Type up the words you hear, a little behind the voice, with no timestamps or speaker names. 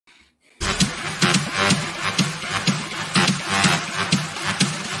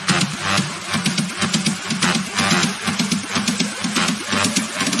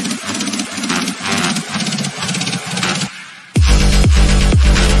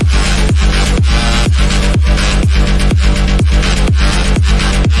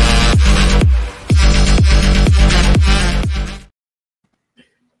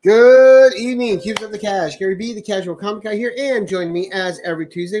Cubes of the Cash. Gary B, the Casual Comic Guy here, and joining me as every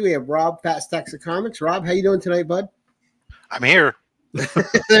Tuesday, we have Rob, Fat Stacks of Comics. Rob, how you doing tonight, bud? I'm here.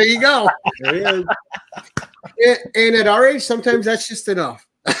 There you go. There he is. And at our age, sometimes that's just enough.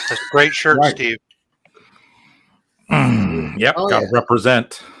 That's a great shirt, Right. Steve. Yep, Oh, gotta yeah.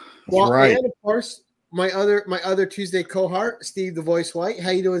 represent. Well, right. and of course, my other Tuesday cohort, Steve the Voice White.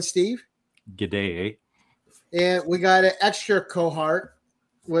 How you doing, Steve? G'day. And we got an extra cohort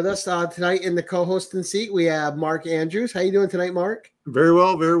with us tonight in the co-hosting seat. We have Mark Andrews. How you doing tonight, Mark? Very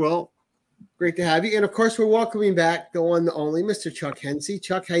well, very well. Great to have you. And of course, we're welcoming back the one, the only, Mr. Chuck Hensey.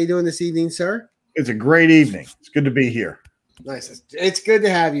 Chuck, how you doing this evening, sir? It's a great evening. It's good to be here. Nice. It's good to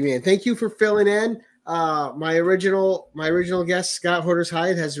have you, man. Thank you for filling in. My original guest, Scott Hoarders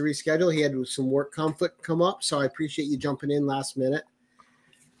Hyde, has to reschedule. He had some work conflict come up, so I appreciate you jumping in last minute.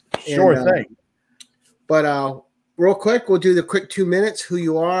 Sure thing. But real quick, we'll do the quick 2 minutes. Who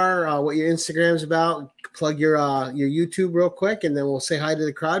you are, what your Instagram's about. Plug your YouTube real quick, and then we'll say hi to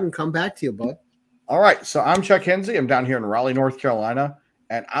the crowd and come back to you, bud. All right. So I'm Chuck Hensey. I'm down here in Raleigh, North Carolina,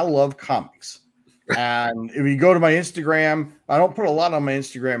 and I love comics. And if you go to my Instagram, I don't put a lot on my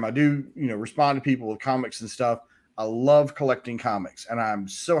Instagram. I do, respond to people with comics and stuff. I love collecting comics, and I'm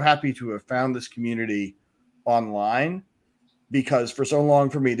so happy to have found this community online because for so long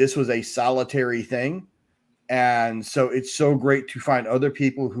for me, this was a solitary thing. And so it's so great to find other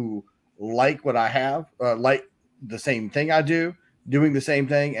people who like what I have, like the same thing I do, doing the same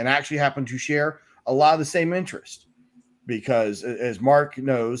thing, and actually happen to share a lot of the same interest. Because as Mark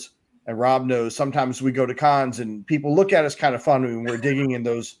knows, and Rob knows, sometimes we go to cons and people look at us kind of funny when we're digging in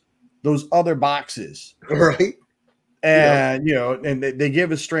those other boxes. Right. And, and they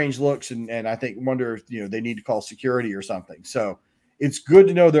give us strange looks and I think wonder if, they need to call security or something. So it's good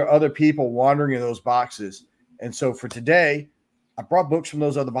to know there are other people wandering in those boxes. And so for today, I brought books from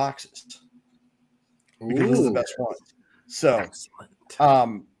those other boxes because those are the best ones. So Excellent.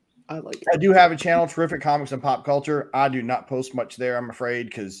 I like it. I do have a channel, Terrific Comics and Pop Culture. I do not post much there, I'm afraid,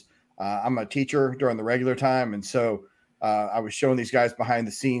 because I'm a teacher during the regular time. And so I was showing these guys behind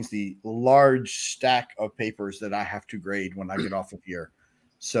the scenes the large stack of papers that I have to grade when I get off of here.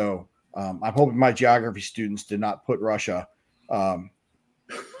 So I'm hoping my geography students did not put Russia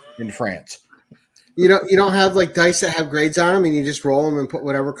in France. You don't have like dice that have grades on them, and you just roll them and put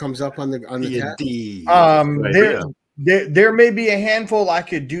whatever comes up on the tab. There may be a handful I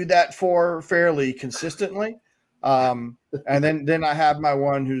could do that for fairly consistently. And then I have my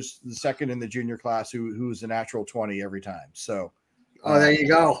one who's the second in the junior class who's a natural 20 every time. So there you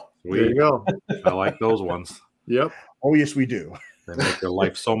go. There you go. I like those ones. Yep. Oh yes, we do. They make your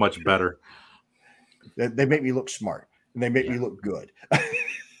life so much better. They make me look smart and they make me look good.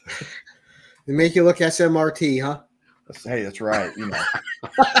 They make you look SMRT, huh? Hey, that's right.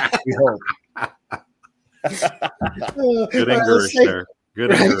 We hope. Good English there.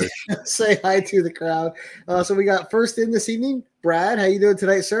 Good English. Say hi to the crowd. So we got first in this evening, Brad. How you doing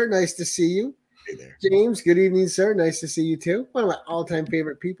tonight, sir? Nice to see you. Hey there. James, good evening, sir. Nice to see you too. One of my all-time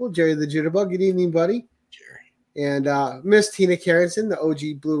favorite people, Jerry the Jitterbug. Good evening, buddy. Jerry. And Miss Tina Carrington, the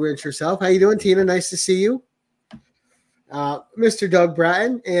OG Blue Wrench herself. How you doing, Tina? Nice to see you. Mr. Doug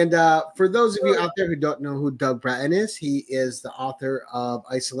Bratton. And for those of you out there who don't know who Doug Bratton is, he is the author of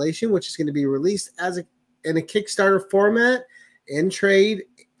Isolation, which is going to be released in a Kickstarter format in trade.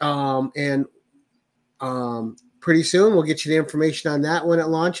 And pretty soon we'll get you the information on that when it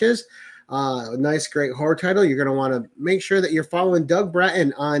launches. A nice, great horror title. You're going to want to make sure that you're following Doug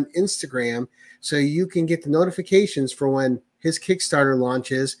Bratton on Instagram so you can get the notifications for when his Kickstarter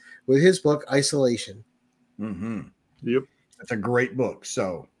launches with his book, Isolation. Mm-hmm. Yep. It's a great book.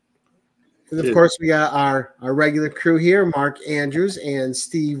 So, and of course, we got our regular crew here, Mark Andrews and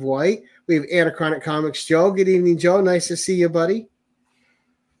Steve White. We have Anachronic Comics Joe. Good evening, Joe. Nice to see you, buddy.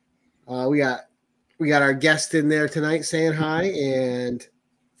 We got our guest in there tonight saying hi, and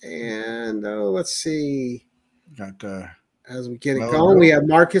let's see. As we get it going, we have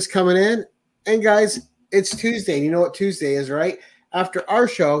Marcus coming in, and guys, it's Tuesday. You know what Tuesday is, right? After our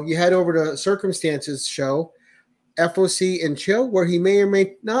show, you head over to Circumstances show, FOC and Chill, where he may or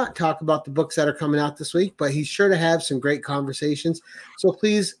may not talk about the books that are coming out this week, but he's sure to have some great conversations. So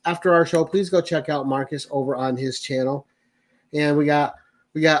please, after our show, please go check out Marcus over on his channel. And we got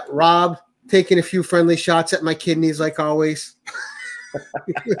Rob taking a few friendly shots at my kidneys, like always.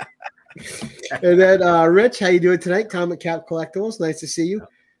 And then Rich, how you doing tonight? Comic Cap Collectibles, nice to see you.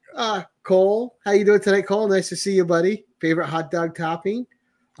 Cole, how you doing tonight, Cole? Nice to see you, buddy. Favorite hot dog topping?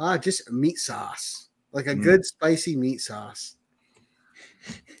 Just meat sauce. Like a good spicy meat sauce.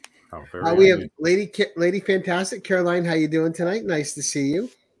 We have Lady Fantastic. Caroline, how you doing tonight? Nice to see you.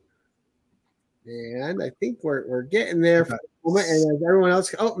 And I think we're getting there for the moment. And as everyone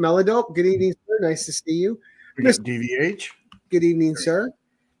else, Melodope, good evening, sir. Nice to see you. We got DVH. Good evening, sir.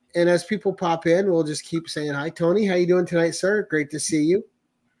 And as people pop in, we'll just keep saying hi. Tony, how you doing tonight, sir? Great to see you.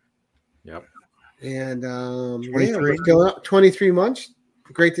 Yep. And 23. Still up 23 months.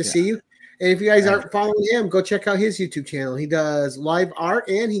 Great to see you. And if you guys aren't following him, go check out his YouTube channel. He does live art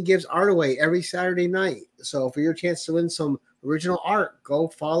and he gives art away every Saturday night. So for your chance to win some original art, go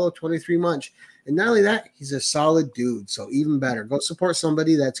follow 23 Munch. And not only that, he's a solid dude. So even better, go support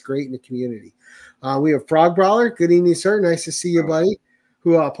somebody that's great in the community. We have Frog Brawler. Good evening, sir. Nice to see you, buddy.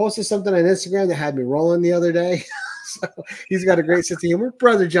 Who posted something on Instagram that had me rolling the other day. So he's got a great sense of humor.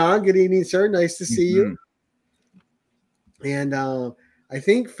 Brother John, good evening, sir. Nice to see you. And I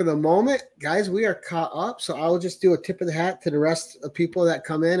think for the moment, guys, we are caught up. So I will just do a tip of the hat to the rest of people that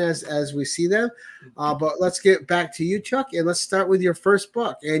come in as we see them. But let's get back to you, Chuck, and let's start with your first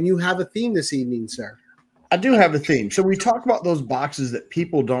book. And you have a theme this evening, sir. I do have a theme. So we talk about those boxes that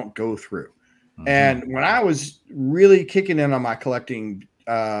people don't go through. And when I was really kicking in on my collecting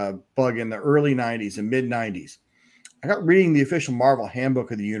bug in the early 90s and mid 90s, I got reading the official Marvel Handbook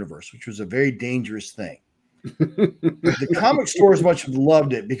of the Universe, which was a very dangerous thing. The comic stores much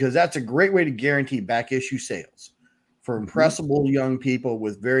loved it because that's a great way to guarantee back issue sales for impressible young people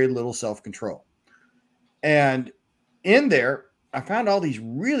with very little self-control. And in there, I found all these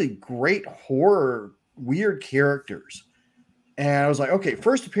really great horror, weird characters. And I was like, okay,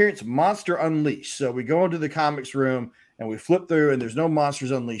 first appearance, Monster Unleashed. So we go into the comics room and we flip through and there's no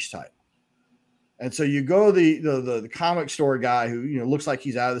Monsters Unleashed title. And so you go the comic store guy who looks like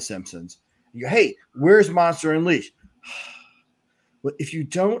he's out of The Simpsons. You go, hey, where's Monster Unleashed? Well, if you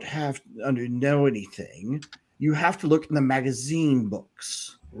don't know anything, you have to look in the magazine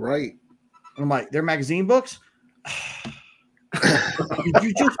books. Right. And I'm like, they're magazine books? Did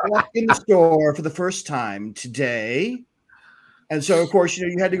you just walk in the store for the first time today? And so, of course,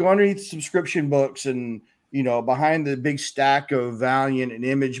 you had to go underneath the subscription books and, behind the big stack of Valiant and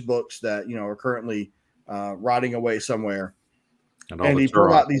Image books that, are currently rotting away somewhere. And he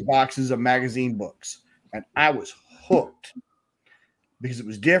pulled out these boxes of magazine books. And I was hooked because it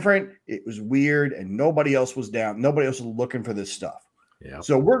was different. It was weird. And nobody else was down. Nobody else was looking for this stuff. Yeah.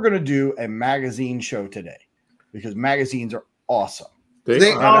 So we're going to do a magazine show today because magazines are awesome.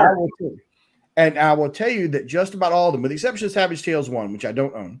 They are. And I will tell you that just about all of them, with the exception of Savage Tales 1, which I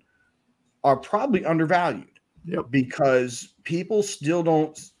don't own, are probably undervalued. Yep. Because people still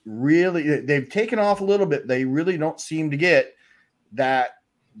don't really, they've taken off a little bit. They really don't seem to get that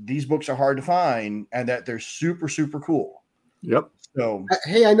these books are hard to find and that they're super, super cool. Yep. So,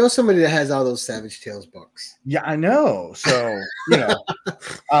 hey, I know somebody that has all those Savage Tales books. Yeah, I know. So,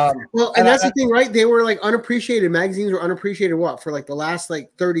 well, and that's the thing, right? They were like unappreciated. Magazines were unappreciated. What, for like the last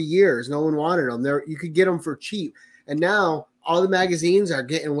 30 years? No one wanted them. You could get them for cheap, and now all the magazines are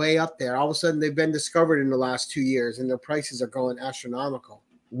getting way up there. All of a sudden, they've been discovered in the last 2 years, and their prices are going astronomical.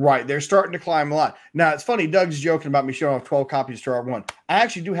 Right, they're starting to climb a lot. Now it's funny. Doug's joking about me showing off 12 copies to R1. I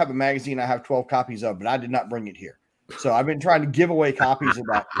actually do have a magazine I have 12 copies of, but I did not bring it here. So I've been trying to give away copies of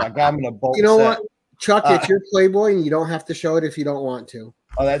that. I got them in a bulk set. What, Chuck? It's your Playboy, and you don't have to show it if you don't want to.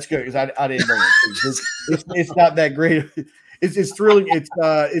 Oh, that's good because I didn't bring it. It's not that great. It's thrilling.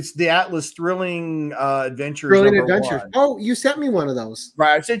 It's the Atlas Thrilling Adventures. Thrilling Adventures. Oh, you sent me one of those.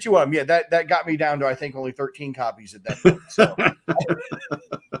 Right, I sent you one. Yeah, that got me down to I think only 13 copies at that point. So.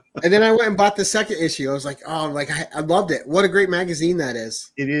 And then I went and bought the second issue. I was like, oh, I loved it. What a great magazine that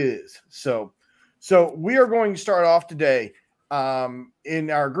is. It is. So we are going to start off today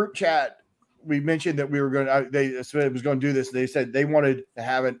in our group chat. We mentioned that we were going to. They said it was going to do this. They said they wanted to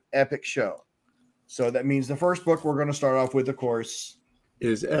have an epic show. So that means the first book we're going to start off with, of course,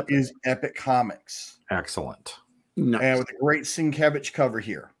 is Epic Comics. Excellent. Nice. And with a great Sienkiewicz cover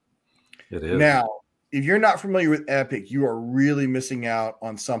here. It is. Now, if you're not familiar with Epic, you are really missing out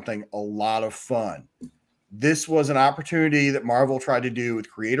on something a lot of fun. This was an opportunity that Marvel tried to do with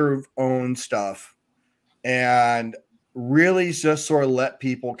creator-owned stuff and really just sort of let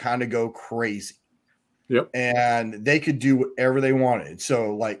people kind of go crazy. Yep. And they could do whatever they wanted.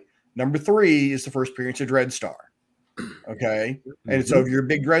 So, number 3 is the first appearance of Dreadstar. Okay. And so if you're a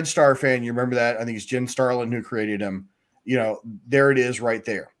big Dreadstar fan, you remember that. I think it's Jen Starlin who created him. There it is right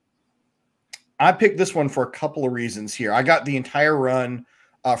there. I picked this one for a couple of reasons here. I got the entire run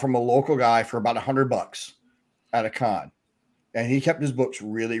from a local guy for about $100 at a con. And he kept his books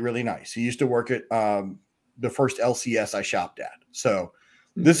really, really nice. He used to work at the first LCS I shopped at. So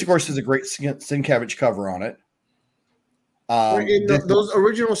this, of course, is a great Sienkiewicz cover on it. Those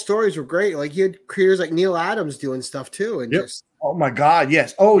original stories were great. Like you had creators like Neil Adams doing stuff too, and Oh my God,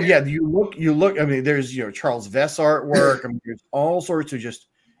 yes. Oh yeah, you look. I mean, there's Charles Vess artwork. I mean, there's all sorts of just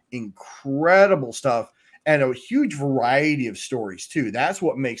incredible stuff and a huge variety of stories too. That's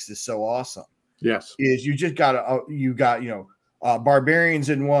what makes this so awesome. Yes, is you just got barbarians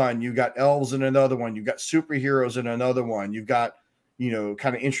in one, you got elves in another one, you got superheroes in another one, you've got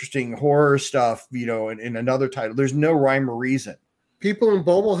kind of interesting horror stuff, in another title. There's no rhyme or reason. People in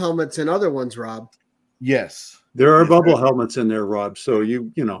bubble helmets and other ones, Rob. Yes. there are bubble helmets in there, Rob. So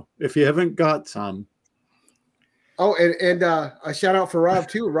if you haven't got some. Oh, and a shout out for Rob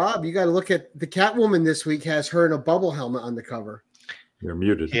too. Rob, you got to look at the Catwoman this week has her in a bubble helmet on the cover. You're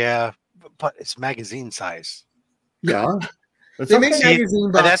muted. Yeah, but it's magazine size. Yeah. They make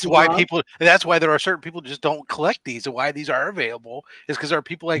magazine boxes. And that's why there are certain people who just don't collect these, and why these are available is because there are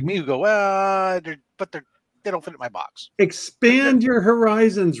people like me who go, they don't fit in my box. Expand your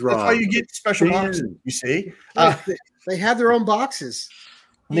horizons, Rob. That's why you get special boxes. You see, they have their own boxes.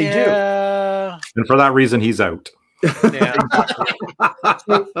 They do, and for that reason, he's out. Yeah.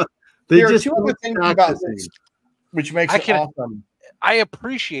 There are two other things about this, which makes it awesome. I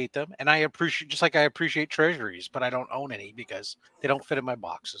appreciate them, and I appreciate treasuries, but I don't own any because they don't fit in my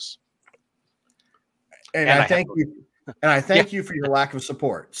boxes. And I thank you. And I thank you for your lack of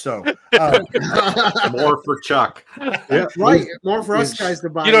support. So more for Chuck. Yeah, right. More for us guys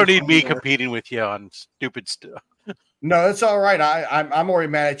to buy. You don't need me competing with you on stupid stuff. No, that's all right. I'm already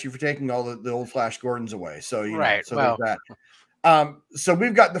mad at you for taking all the old Flash Gordons away. So right. So there's that. So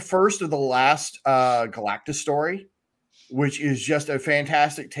we've got the first of the last Galactus story, which is just a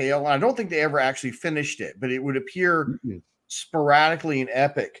fantastic tale. And I don't think they ever actually finished it, but it would appear sporadically in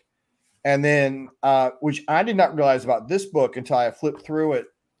Epic. And then, which I did not realize about this book until I flipped through it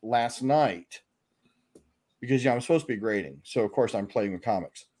last night, because I'm supposed to be grading. So of course I'm playing with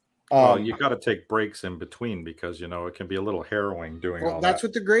comics. Well, you got to take breaks in between because it can be a little harrowing doing all that. That's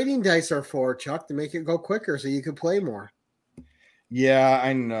what the grading dice are for, Chuck, to make it go quicker so you can play more. Yeah,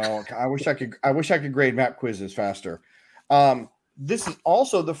 I know. I wish I could grade map quizzes faster. This is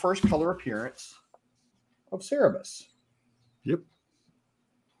also the first color appearance of Cerebus. Yep.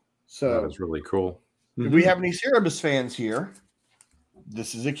 So that's really cool. If we have any Cerebus fans here,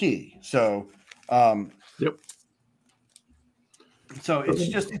 this is a key. So, yep. So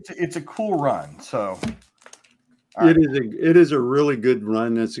it's a cool run. So it is a really good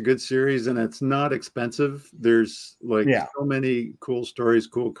run. It's a good series, and it's not expensive. There's so many cool stories,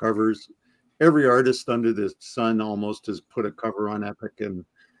 cool covers. Every artist under the sun almost has put a cover on Epic, and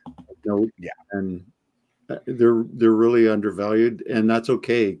and they're really undervalued, and that's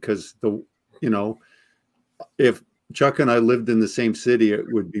okay because if Chuck and I lived in the same city, it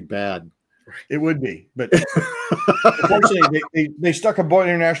would be bad. It would be, but unfortunately, they stuck a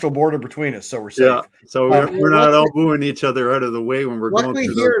international border between us, so we're safe. Yeah, so we're not elbowing each other out of the way when we're going.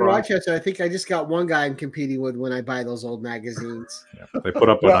 Luckily, here in Rochester, I think I just got one guy I'm competing with when I buy those old magazines. Yeah, they put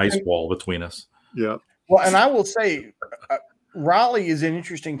up an ice wall between us. Yeah. Well, and I will say, Raleigh is an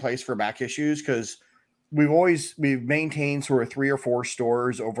interesting place for back issues because we've maintained sort of 3 or 4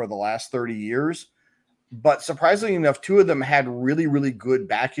 stores over the last 30 years, but surprisingly enough, 2 of them had really, really good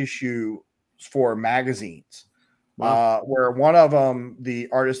back issue for magazines. Wow. Where one of them, the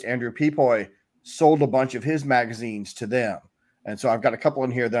artist Andrew Peepoy, sold a bunch of his magazines to them, and so I've got a couple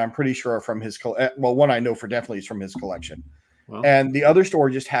in here that I'm pretty sure are from his. Well, one I know for definitely is from his collection, and the other store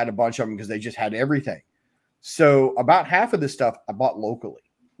just had a bunch of them because they just had everything. So about half of this stuff I bought locally,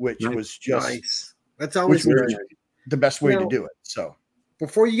 which was just nice. That's always the best way to do it. So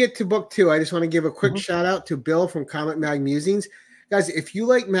before you get to book 2, I just want to give a quick shout out to Bill from Comic Mag Musings. Guys, if you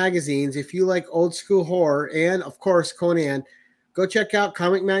like magazines, if you like old school horror, and of course Conan, go check out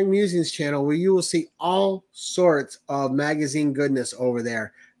Comic Mag Musings channel where you will see all sorts of magazine goodness over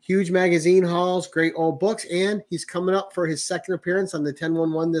there. Huge magazine hauls, great old books, and he's coming up for his second appearance on the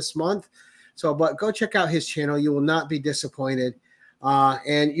 10/11 this month. So, but go check out his channel. You will not be disappointed,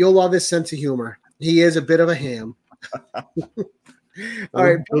 and you'll love his sense of humor. He is a bit of a ham. All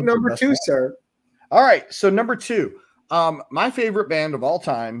right, book number 2, sir. All right, so number 2. My favorite band of all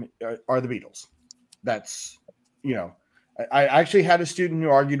time are the Beatles. That's, I actually had a student who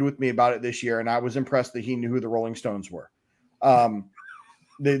argued with me about it this year, and I was impressed that he knew who the Rolling Stones were.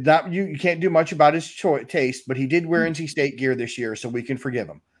 You can't do much about his taste, but he did wear NC State gear this year, so we can forgive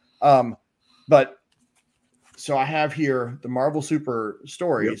him. But so I have here the Marvel Super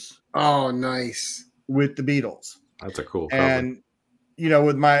Stories. Yep. Oh, nice. With the Beatles. That's a cool cover. And,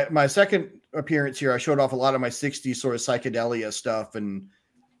 with my second appearance here, I showed off a lot of my 60s sort of psychedelia stuff and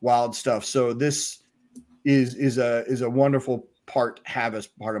wild stuff. So this is a wonderful part to have as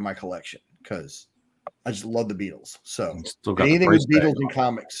part of my collection because I just love the Beatles. So got anything with Beatles in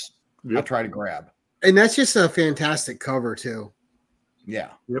comics, I try to grab. And that's just a fantastic cover too. Yeah.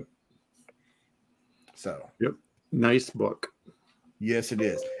 Yep. So. Yep. Nice book. Yes, it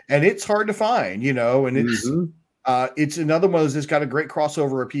is, and it's hard to find, and it's another one that's got a great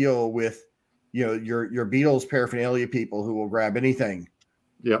crossover appeal with, your Beatles paraphernalia people who will grab anything,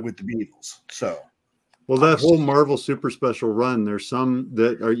 with the Beatles. So, well, that whole Marvel Super Special run, there's some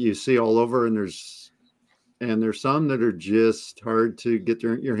that you see all over, and there's some that are just hard to get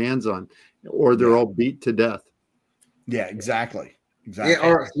your hands on, or they're all beat to death. Yeah, exactly.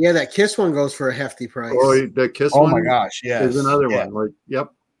 Exactly. That Kiss one goes for a hefty price. Oh, the Kiss one. Oh my gosh, yes. Is another one. Like,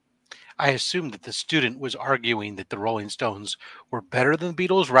 yep. I assumed that the student was arguing that the Rolling Stones were better than the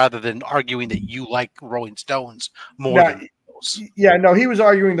Beatles, rather than arguing that you like Rolling Stones more than the Beatles. Yeah, no, he was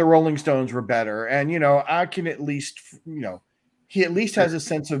arguing the Rolling Stones were better, and I can at least, he at least has a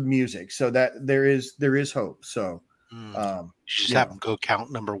sense of music, so that there is hope. So, just have him go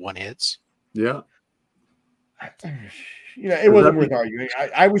count #1 hits. Yeah. It wasn't worth arguing.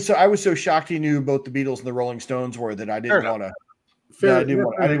 I was so shocked he knew both the Beatles and the Rolling Stones were that I didn't want to. I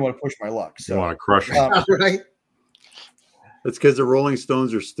didn't want to push my luck. So you want to crush him, right? That's because the Rolling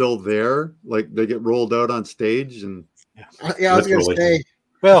Stones are still there. Like they get rolled out on stage, and I was going to say.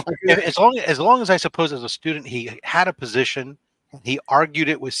 Well, as long as I suppose as a student he had a position, he argued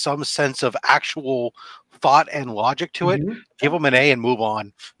it with some sense of actual thought and logic to it. Give him an A and move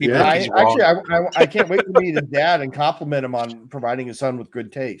on. I can't wait to meet his dad and compliment him on providing his son with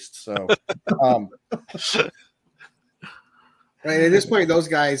good taste. So, right at this point, those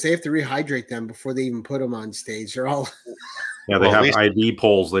guys, they have to rehydrate them before they even put them on stage. They're all they have ID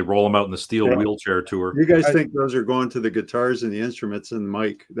poles. They roll them out in the steel wheelchair tour. You guys think those are going to the guitars and the instruments and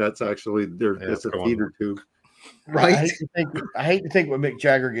mic? That's actually that's a feeder tube. Right. I hate to think what Mick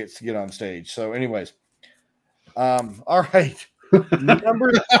Jagger gets to get on stage. So, anyways, all right,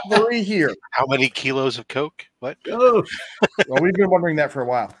 number 3 here. How many kilos of Coke? What? Oh, well, we've been wondering that for a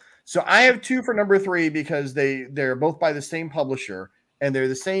while. So, I have 2 for number 3 because they're both by the same publisher and they're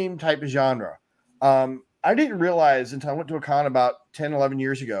the same type of genre. I didn't realize until I went to a con about 10, 11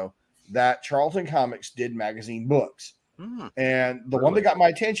 years ago that Charlton Comics did magazine books. And the one that got my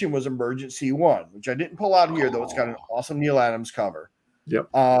attention was Emergency 1, which I didn't pull out here, though. It's got an awesome Neil Adams cover. Yep.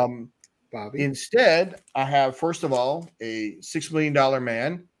 Bobby. Instead, I have, first of all, a $6 Million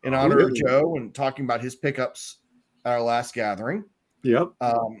Man in honor of Joe and talking about his pickups at our last gathering. Yep.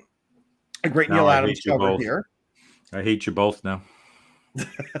 A great Neil Adams cover here. I hate you both now.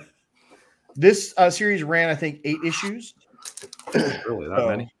 This series ran, I think, 8 issues. Really, that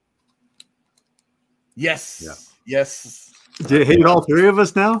many? Yes. Yeah. Yes. Do you hate all 3 of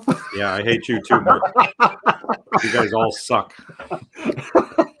us now? Yeah, I hate you too, Mark. You guys all suck.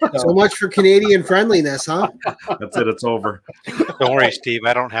 So much for Canadian friendliness, huh? That's it. It's over. Don't worry, Steve.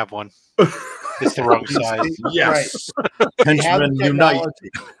 I don't have one. It's the wrong size. Yes. Right. Henchmen unite.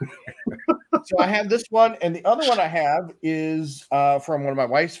 So I have this one, and the other one I have is from one of my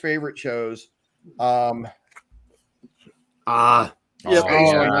wife's favorite shows. Nice.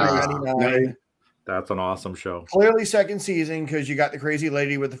 That's an awesome show. Clearly, second season because you got the crazy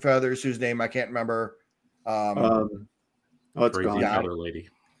lady with the feathers, whose name I can't remember. It's Crazy gone. feather lady.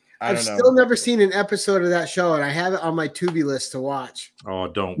 I've still never seen an episode of that show, and I have it on my Tubi list to watch. Oh,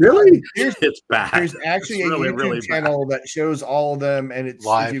 don't. Really? It's bad. There's actually a YouTube channel that shows all of them, and it's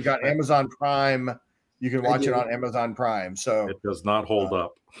live. If you've got Amazon Prime, you can watch it on Amazon Prime. So it does not hold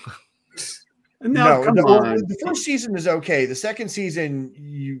up. No, the first season is okay. The second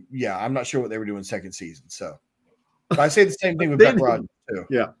season, I'm not sure what they were doing second season. So but I say the same thing with Beck Rogers too.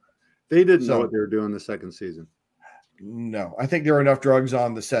 Yeah, they didn't know what they were doing the second season. No, I think there were enough drugs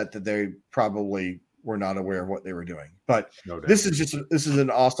on the set that they probably were not aware of what they were doing. But this is an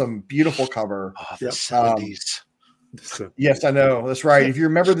awesome, beautiful cover. Oh, the 70s. Yes, I know. That's right. If you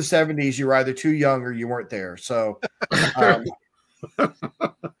remember the 70s, you were either too young or you weren't there. So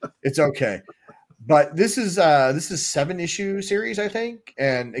it's okay. But this is 7-issue series, I think.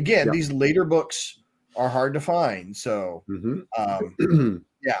 And again, these later books are hard to find. So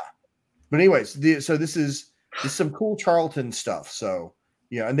yeah. But anyways, so this is some cool Charlton stuff. So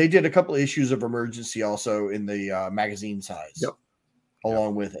and they did a couple of issues of Emergency also in the magazine size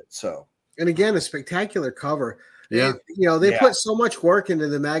along with it. So and again, a spectacular cover. Yeah. They put so much work into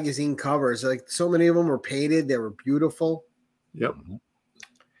the magazine covers. Like so many of them were painted. They were beautiful. Yep.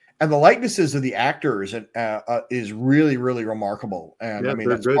 And the likenesses of the actors is really, really remarkable. And I mean,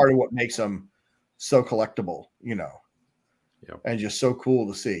 that's part of what makes them so collectible, and just so cool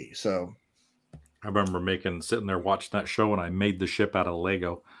to see. So I remember sitting there watching that show, and I made the ship out of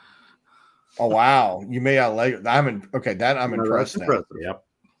Lego. Oh wow, you made out Lego. I'm impressed. Now. Yep.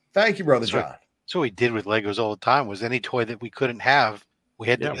 Thank you, brother John. So we did with Legos all the time. Was any toy that we couldn't have, we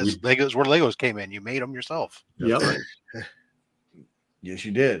had to Legos where Legos came in. You made them yourself. Yep. Right. Yes,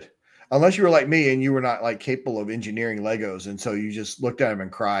 you did. Unless you were like me and you were not like capable of engineering Legos, and so you just looked at them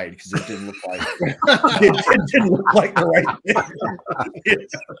and cried because it didn't look like it didn't look like the right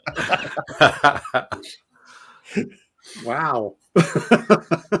thing. Wow.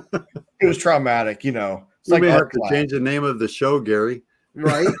 It was traumatic, you know. It's You like may have art to class. change the name of the show, Gary.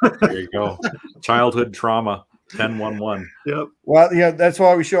 Right. There you go. Childhood trauma 1011. Yep. Well, yeah, that's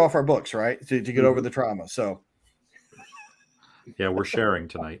why we show off our books, right? To get over the trauma. So Yeah, we're sharing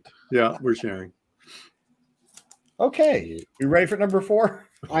tonight. Yeah, we're sharing. okay. You ready for number 4?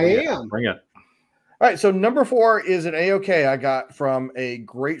 I am. Bring it. All right, so number 4 is an A-OK I got from a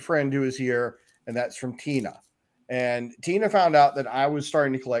great friend who is here, and that's from Tina. And Tina found out that I was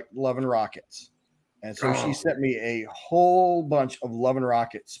starting to collect Love and Rockets. And so she sent me a whole bunch of Love and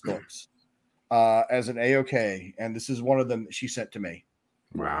Rockets books as an A-OK. And this is one of them that she sent to me.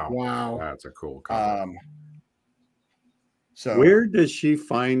 Wow. That's a cool cover. So where does she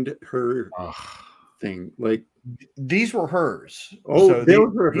find her thing? Like these were hers. Oh, so they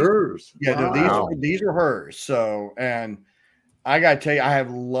were hers. Yeah, Wow. no, these were hers. So, and I got to tell you, I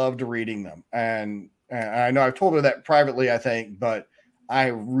have loved reading them. And I know I've told her that privately, I think, but I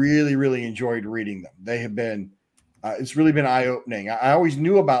really, really enjoyed reading them. They have been, it's really been eye-opening. I always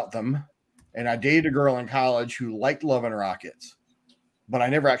knew about them, and I dated a girl in college who liked Love and Rockets, but I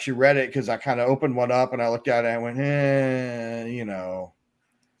never actually read it because I kind of opened one up and I looked at it and I went, you know,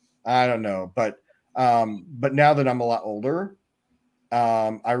 I don't know. But now that I'm a lot older,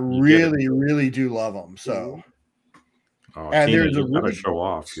 I really, really do love them. So, and Tina, there's a really show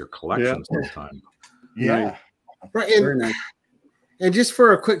off your collection sometime. Yeah. Right. And just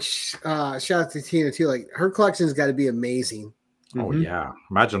for a quick shout out to Tina too, like her collection's got to be amazing. Oh yeah.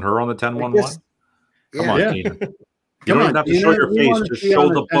 Imagine her on the 1011. Come on, Tina. You don't even have to show your face, just show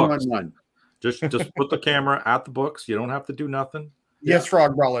the books. Just put the camera at the books. You don't have to do nothing. Yes,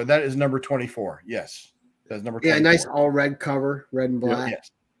 Frog Brawler. That is number 24. Yes. That's number 24. Yeah, nice all red cover, red and black.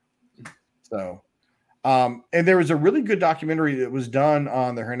 Yes. So and there was a really good documentary that was done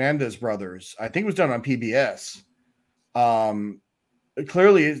on the Hernandez brothers. I think it was done on PBS.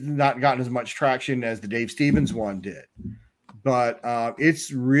 Clearly it's not gotten as much traction as the Dave Stevens one did. But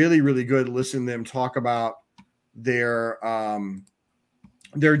it's really, really good to listen to them talk about their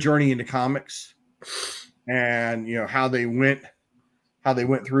journey into comics and you know how they went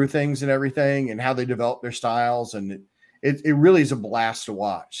through things and everything and how they developed their styles, and it really is a blast to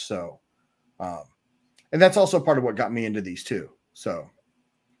watch. So and that's also part of what got me into these too. So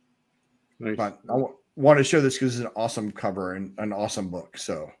nice. But I want to show this because it's an awesome cover and an awesome book.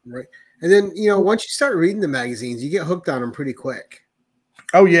 So right. And then you know once you start reading the magazines, you get hooked on them pretty quick.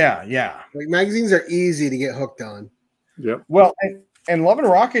 Oh yeah. Like magazines are easy to get hooked on. Yep. Well, and Love and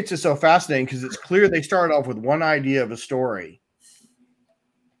Rockets is so fascinating because it's clear they started off with one idea of a story.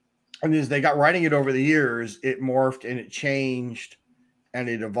 And as they got writing it over the years, it morphed and it changed and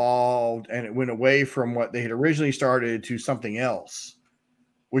it evolved and it went away from what they had originally started to something else,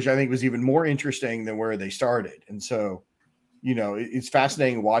 which I think was even more interesting than where they started. And so, you know, it's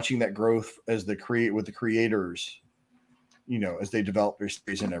fascinating watching that growth as with the creators, you know, as they develop their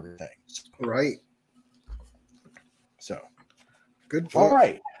series and everything. Right. So good. Book. All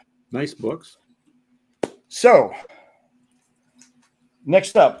right. Nice books. So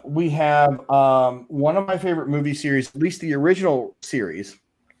next up, we have one of my favorite movie series, at least the original series.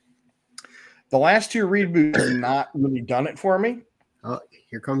 The last 2 reboots have not really done it for me. Oh,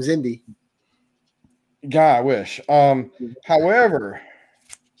 here comes Indy. God, I wish. However,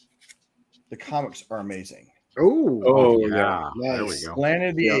 the comics are amazing. Oh yeah. Nice. There we go. Planet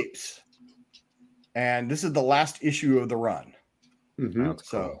of the Apes. And this is the last issue of the run. Mm-hmm.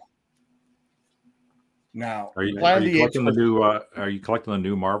 So now, are you collecting the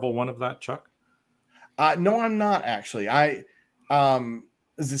new Marvel one of that, Chuck? No, I'm not actually. I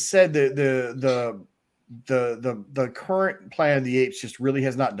as I said, the current Planet of the Apes just really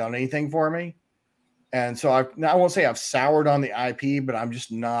has not done anything for me. And so I won't say I've soured on the IP, but I'm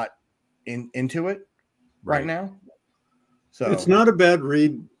just not into it right now. So it's not a bad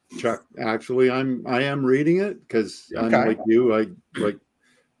read, Chuck. Actually, I am reading it because like you, I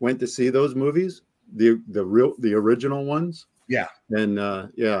went to see those movies, the original ones. Yeah. And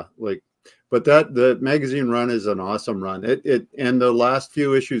but the magazine run is an awesome run. It and the last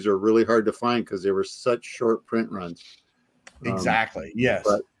few issues are really hard to find because they were such short print runs. Exactly. Yes.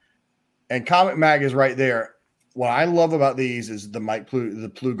 And Comic Mag is right there. What I love about these is the Mike Plug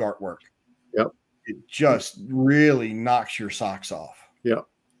artwork. it just really knocks your socks off. Yeah.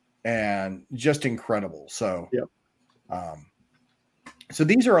 And just incredible. So, yeah. So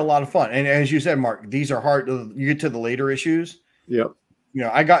these are a lot of fun. And as you said, Mark, these are hard to, you get to the later issues. Yep. You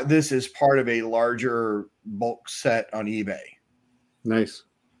know, I got this as part of a larger bulk set on eBay. Nice.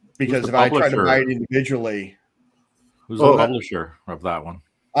 Because if I try to buy it individually. Who's the publisher of that one?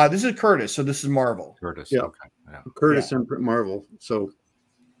 This is Curtis. So this is Marvel. Curtis. Yep. Okay. Yeah. Curtis and Marvel. So,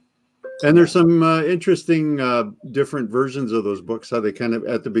 and there's some interesting different versions of those books. How they kind of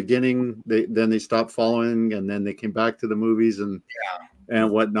at the beginning, they stopped following, and then they came back to the movies and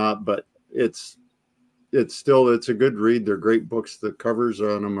whatnot. But it's a good read. They're great books. The covers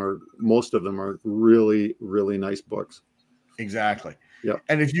on them most of them are really, really nice books. Exactly. Yeah.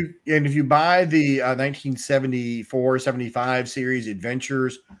 And if you buy the 1974-75 series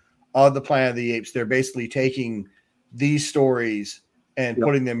Adventures of the Planet of the Apes, they're basically taking these stories and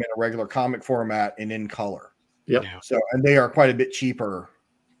putting them in a regular comic format and in color. Yep. So, and they are quite a bit cheaper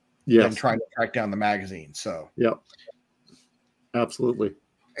than trying to track down the magazine. So, absolutely.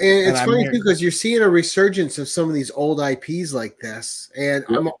 And it's funny too, because you're seeing a resurgence of some of these old IPs like this. And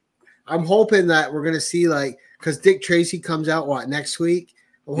I'm hoping that we're going to see, like, because Dick Tracy comes out next week.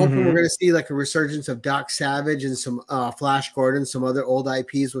 I'm hoping we're going to see like a resurgence of Doc Savage and some Flash Gordon, some other old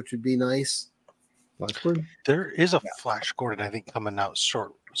IPs, which would be nice. Flash Gordon? There is a Flash Gordon, I think, coming out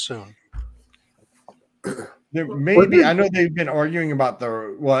soon. There maybe I know they've been arguing about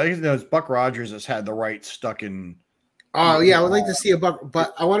I think it's Buck Rogers has had the rights stuck in. Oh yeah, I would like to see a Buck,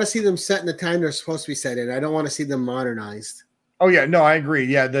 but I want to see them set in the time they're supposed to be set in. I don't want to see them modernized. Oh yeah, no, I agree.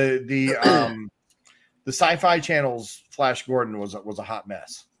 Yeah, the Sci-Fi Channel's Flash Gordon was a hot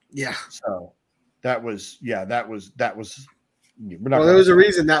mess. Yeah. So that was. Well, there was a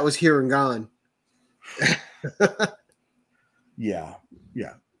reason that was here and gone. Yeah.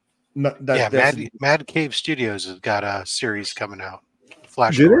 Mad Cave Studios has got a series coming out.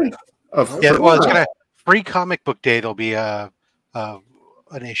 Flash Did Gordon. it? Well, it's gonna free comic book day. There'll be an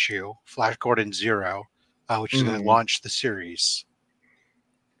issue, Flash Gordon 0, which is going to launch the series.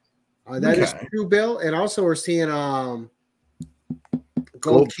 That is true, Bill. And also we're seeing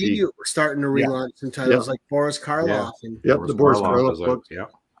Gold Key. We're starting to relaunch some titles like Boris Karloff. The Boris Karloff book. Yeah.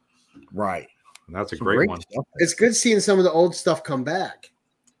 Right. And that's a great one. Stuff. It's good seeing some of the old stuff come back.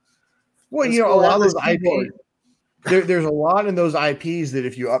 Well, a lot of those IPs, there's a lot in those IPs that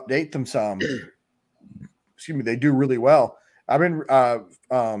if you update them some, they do really well. I've been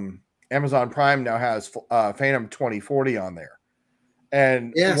Amazon Prime now has Phantom 2040 on there.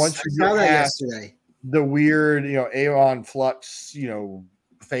 And once you get past the weird, Aeon Flux,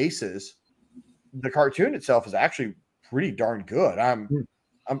 faces, the cartoon itself is actually pretty darn good. I'm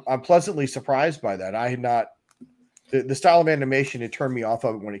pleasantly surprised by that. I had not the style of animation had turned me off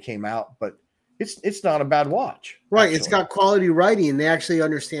of it when it came out, but it's not a bad watch. Right, actually. It's got quality writing, and they actually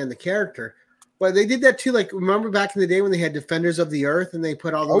understand the character. But they did that too. Like, remember back in the day when they had Defenders of the Earth and they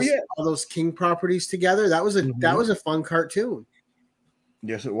put all those King properties together? That was a fun cartoon.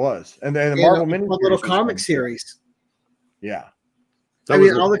 Yes, it was. And then the Marvel mini little comic series. Yeah.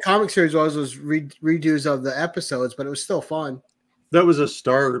 All the comic series was redos of the episodes, but it was still fun. That was a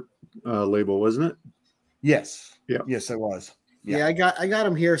Star label, wasn't it? Yes. Yeah. Yes, it was. Yeah, I got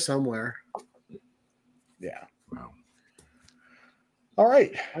them here somewhere. Yeah. Wow. All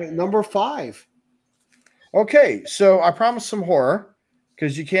right, number 5. Okay, so I promised some horror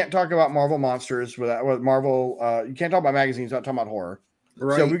because you can't talk about Marvel monsters with Marvel. You can't talk about magazines without talking about horror.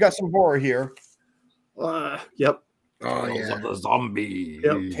 Right. So we got some horror here. Yep. Oh, Tales of the Zombie.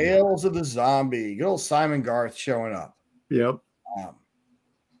 Yep. Tales of the Zombie. Good old Simon Garth showing up. Yep.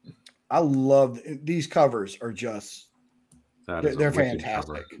 I love these covers. Are just they're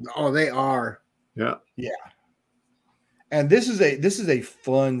fantastic. Oh, they are. Yeah. Yeah. And this is a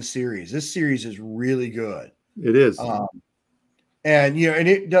fun series. This series is really good. It is. And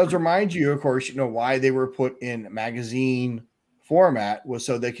it does remind you, of course, why they were put in magazine format was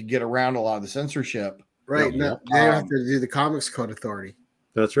so they could get around a lot of the censorship. Right. They have to do the Comics Code Authority.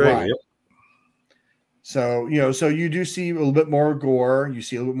 That's right. Yep. So, so you do see a little bit more gore. You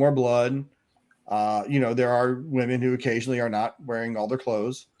see a little bit more blood. There are women who occasionally are not wearing all their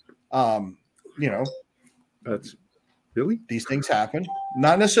clothes. That's really, these things happen.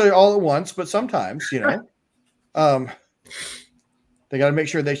 Not necessarily all at once, but sometimes, they got to make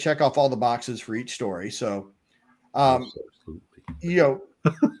sure they check off all the boxes for each story. So,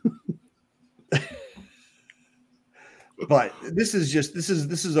 but this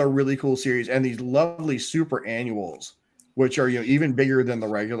is a really cool series, and these lovely super annuals, which are even bigger than the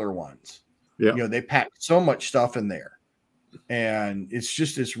regular ones. Yeah, they pack so much stuff in there, and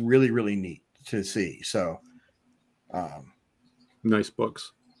it's really, really neat. to see. So, nice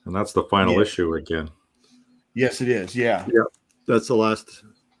books. And that's the final issue again. Yes, it is. Yeah. Yeah. That's the last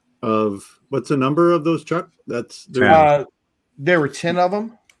of, what's the number of those, Chuck? That's there were 10 of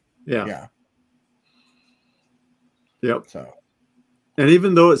them. Yeah. Yeah. Yep. So, and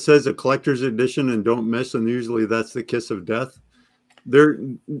even though it says a collector's edition and don't miss, and usually that's the kiss of death,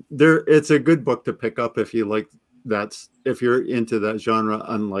 it's a good book to pick up if you like if you're into that genre.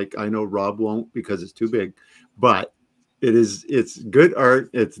 Unlike, I know Rob won't because it's too big, but it's good art.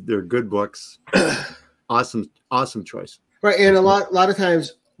 They're good books. Awesome choice. Right, and a lot of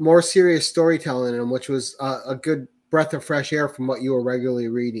times more serious storytelling in them, which was a good breath of fresh air from what you were regularly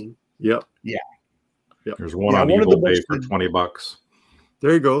reading. Yep. Yeah. Yep. There's one on eBay for $20.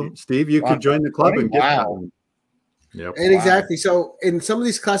 There you go, Steve. You could join the club and get that one. Yep. And exactly. So in some of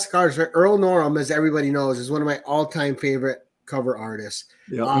these classic artists, right, Earl Norham, as everybody knows, is one of my all-time favorite cover artists.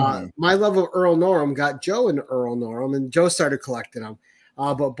 Yep. My love of Earl Norham got Joe into Earl Norham, and Joe started collecting them.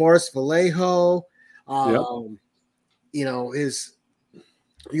 But Boris Vallejo, you know,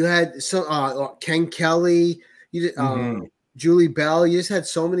 you had Ken Kelly, Julie Bell. You just had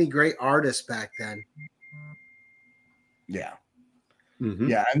so many great artists back then. Yeah.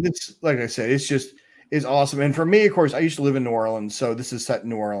 Yeah, and it's like I said, it's awesome. And for me, of course, I used to live in New Orleans, so this is set in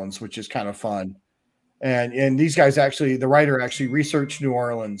New Orleans, which is kind of fun. And these guys the writer actually researched New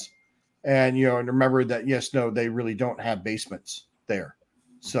Orleans, and and remembered that they really don't have basements there.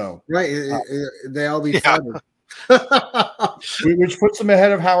 So they all be flooded. Which puts them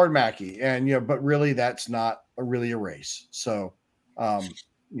ahead of Howard Mackey, and but really that's not really a race. So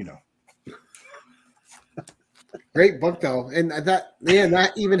great book though, and that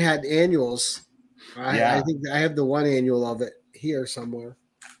even had annuals. I think I have the one annual of it here somewhere.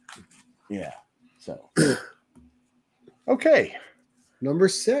 Yeah. So okay, number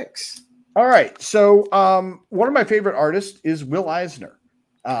 6. All right. So one of my favorite artists is Will Eisner,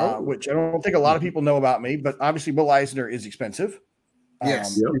 which I don't think a lot of people know about me, but obviously Will Eisner is expensive.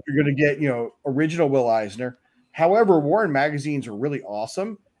 Yes. If you're going to get original Will Eisner. However, Warren magazines are really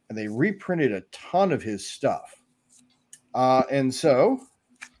awesome, and they reprinted a ton of his stuff. And so,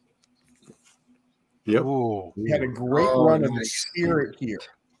 we had a great run of the Spirit here.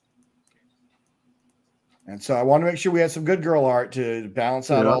 And so I want to make sure we had some good girl art to balance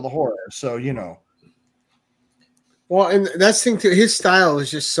out all the horror. So, Well, and that's the thing too. His style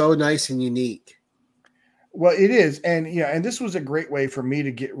is just so nice and unique. Well, it is. And, and this was a great way for me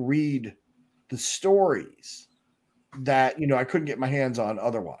to read the stories that, I couldn't get my hands on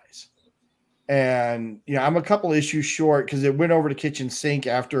otherwise. And, I'm a couple issues short because it went over to Kitchen Sink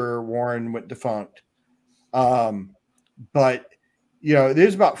after Warren went defunct. But,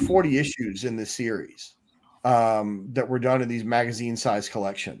 there's about 40 issues in this series that were done in these magazine-sized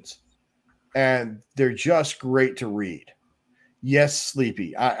collections. And they're just great to read. Yes,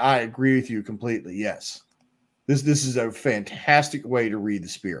 Sleepy. I agree with you completely. Yes. This is a fantastic way to read the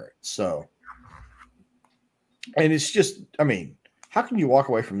Spirit. So, and it's just, how can you walk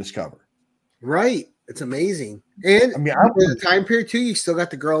away from this cover? Right. It's amazing. And in the time period too, you still got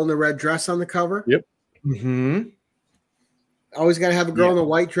the girl in the red dress on the cover. Yep. Mm-hmm. Always got to have a girl in a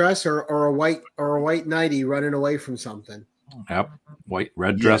white dress or a white nightie running away from something. Yep.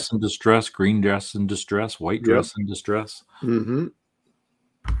 Red dress in distress, green dress in distress, white dress in distress. Mm-hmm.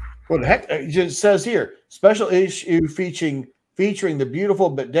 What the heck? It just says here, special issue featuring the beautiful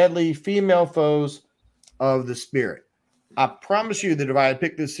but deadly female foes of the Spirit. I promise you that if I had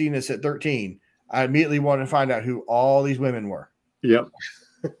picked this scene at 13, I immediately wanted to find out who all these women were. Yep.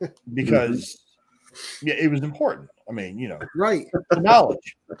 Because it was important. Right. The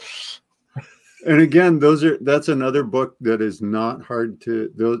knowledge. And again, that's another book that is not hard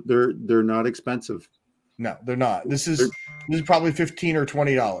to. They're not expensive. No, they're not. This is probably $15 or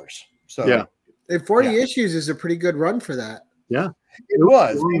 $20. So yeah, and 40 issues is a pretty good run for that. Yeah, it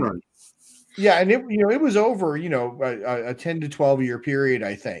was. Yeah, and it was over a 10 to 12 year period,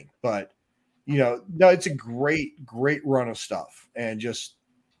 I think. But no, it's a great run of stuff, and just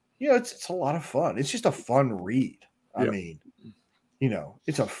it's a lot of fun. It's just a fun read. I mean,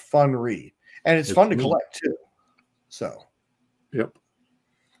 it's a fun read, and it's fun to collect too. So, yep.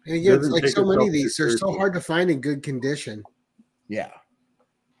 And again, it's like so many of these, they're so hard to find in good condition. Yeah.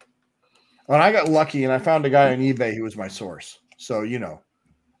 Well, I got lucky, and I found a guy on eBay who was my source. So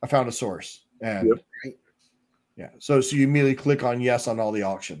I found a source, and so you immediately click on yes on all the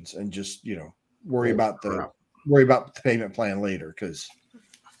auctions, and just worry about the payment plan later, because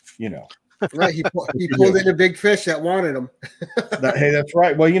right, he pulled in a big fish that wanted him. Hey, that's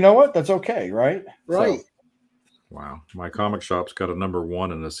right. Well, you know what? That's okay, right? Right. Wow. My comic shop's got a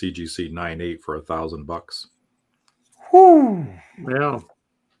 #1 and a CGC 9.8 for $1,000. Whew. Yeah.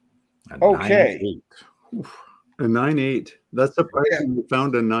 Okay. A 9.8. That's surprising. We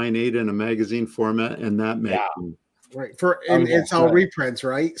found a 9.8 in a magazine format, and that makes right and it's all reprints,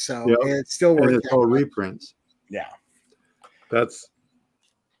 right? So it's still worth. It's all reprints. Yeah. That's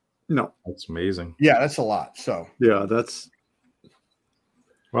amazing. Yeah, that's a lot. So yeah, that's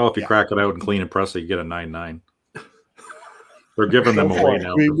well, if you crack it out and clean and press it, you get a 9.9. They're giving them away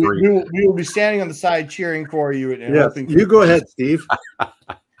now. We will be standing on the side cheering for you and helping. You go ahead, Steve.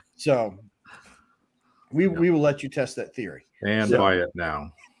 So we will let you test that theory and buy it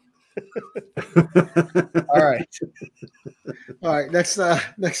now. All right.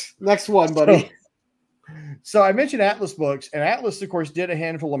 Next one, buddy. So I mentioned Atlas Books, and Atlas, of course, did a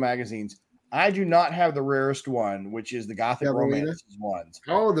handful of magazines. I do not have the rarest one, which is the Gothic Romances ones.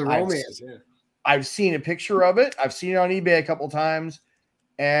 Oh, the romance. I've seen a picture of it. I've seen it on eBay a couple times,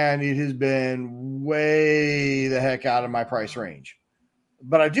 and it has been way the heck out of my price range.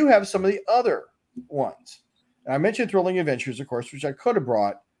 But I do have some of the other ones. And I mentioned Thrilling Adventures, of course, which I could have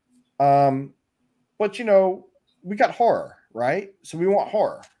brought. But, we got horror, right? So we want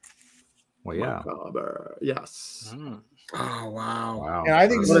horror. Well, yeah. Yes. Oh, wow. And I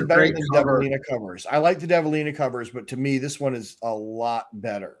think this is better than Devilina covers. I like the Devilina covers, but to me, this one is a lot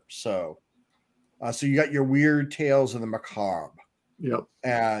better. So you got your Weird Tales of the Macabre. Yep.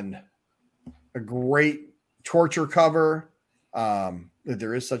 And a great torture cover. If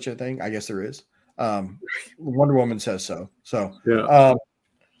there is such a thing, I guess there is. Wonder Woman says so. So,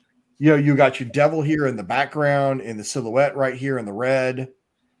 you got your devil here in the background, in the silhouette right here in the red.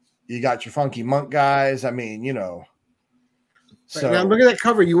 You got your funky monk guys. I mean, So now look at that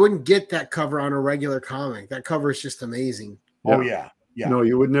cover. You wouldn't get that cover on a regular comic. That cover is just amazing. Oh yeah. No,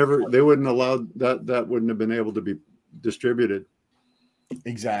 you would never. They wouldn't allow that. That wouldn't have been able to be distributed.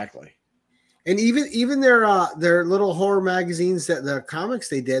 Exactly. And even their little horror magazines, that the comics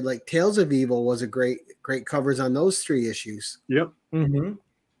they did, like Tales of Evil, was a great covers on those 3 issues. Yep. Mm-hmm.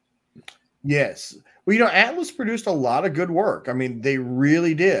 Yes. Well, Atlas produced a lot of good work. I mean, they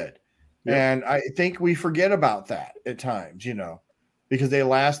really did. Yep. And I think we forget about that at times, because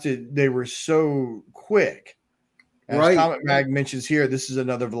they were so quick. As Comic Mag mentions here, this is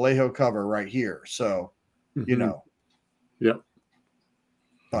another Vallejo cover right here. So, Yep.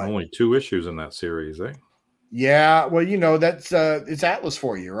 But only 2 issues in that series, eh? Yeah. Well, that's it's Atlas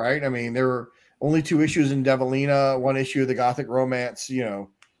for you, right? I mean, there were only 2 issues in Devilina, 1 issue of the Gothic Romance,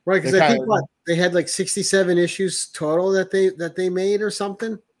 Right, because I think they had like 67 issues total that they made or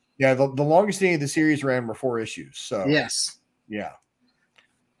something. Yeah, the longest thing of the series ran were 4 issues. So yes, yeah.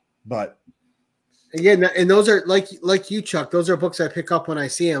 But again, and those are like you, Chuck. Those are books I pick up when I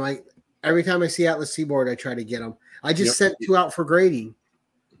see them. Every time I see Atlas Seaboard, I try to get them. I just sent 2 out for grading.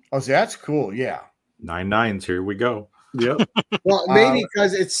 Oh, so that's cool. Yeah, 9.9s. Here we go. Yep. Well, maybe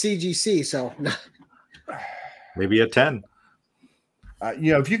because it's CGC, so maybe a 10.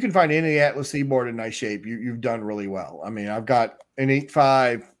 If you can find any Atlas Seaboard in nice shape, you've done really well. I mean, I've got an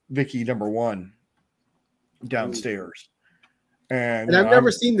 8.5 Vicky #1 downstairs, and I've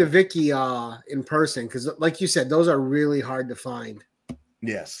never seen the Vicky in person because, like you said, those are really hard to find.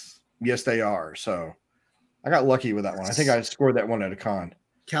 Yes, they are. So I got lucky with that one. I think I scored that one at a con.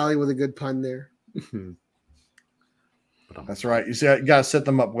 Callie with a good pun there. That's right. You see, you got to set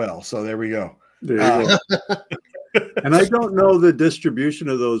them up well. So there we go. There you go. And I don't know, the distribution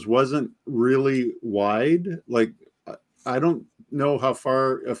of those wasn't really wide. Like, I don't know how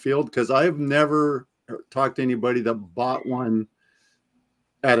far afield, because I've never talked to anybody that bought one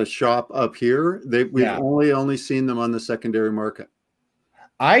at a shop up here. We've only seen them on the secondary market.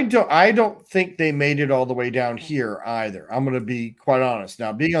 I don't think they made it all the way down here either. I'm going to be quite honest.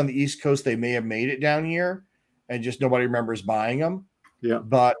 Now, being on the East Coast, they may have made it down here, and just nobody remembers buying them. Yeah,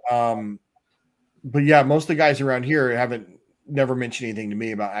 but yeah, most of the guys around here never mentioned anything to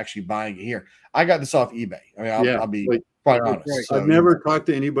me about actually buying it here. I got this off eBay. I mean, I'll be quite honest. Right. So, I've never talked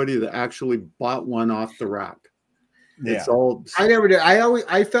to anybody that actually bought one off the rack. Yeah. It's all. I never did.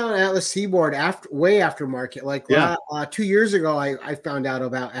 I found Atlas Seaboard way after market. Like 2 years ago, I found out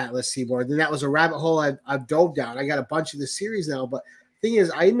about Atlas Seaboard. And that was a rabbit hole I've dove down. I got a bunch of the series now. But the thing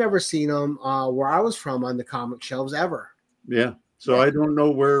is, I'd never seen them where I was from on the comic shelves ever. Yeah. So I don't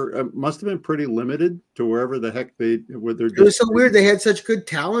know where. It must have been pretty limited to wherever the heck they're. It was so weird. They had such good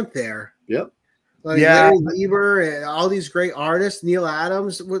talent there. Yep. Like Larry Lieber and all these great artists. Neil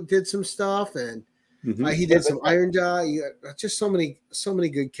Adams did some stuff, and he did some Iron Jaw. Just so many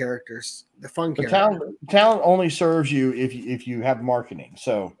good characters. The fun characters. Talent only serves you if you have marketing.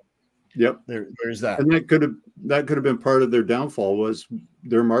 So Yep. There's that. And that could have been part of their downfall, was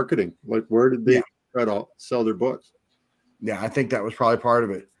their marketing. Like, where did they try to sell their books? Yeah, I think that was probably part of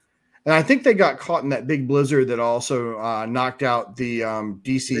it. And I think they got caught in that big blizzard that also knocked out the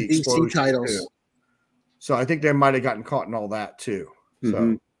DC explosion titles. too. So I think they might have gotten caught in all that too.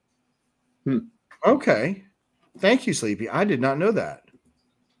 So okay. Thank you, Sleepy. I did not know that.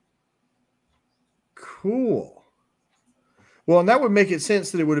 Cool. Well, and that would make it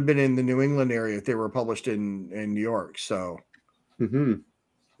sense that it would have been in the New England area if they were published in New York. So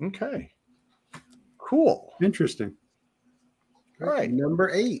okay. Cool. Interesting. All right.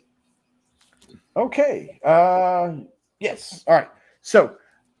 Number 8. Okay. Yes. All right. So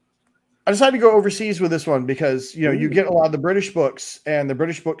I decided to go overseas with this one because, you know, you get a lot of the British books, and the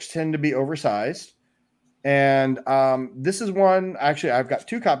British books tend to be oversized. And this is one, actually, I've got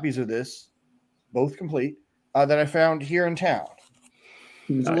 2 copies of this, both complete, that I found here in town.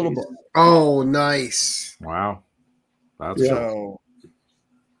 It's a little book. Oh, nice. Wow. That's so.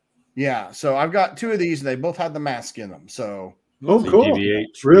 Yeah. So I've got 2 of these, and they both have the mask in them. So. Oh, cool.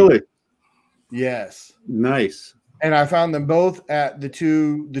 Really? Yes. Nice. And I found them both at the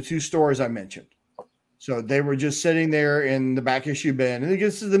two stores I mentioned. So they were just sitting there in the back issue bin. And I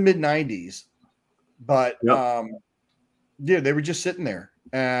guess this is the mid-90s. But yeah, they were just sitting there,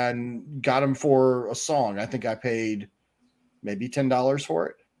 and got them for a song. I think I paid maybe $10 for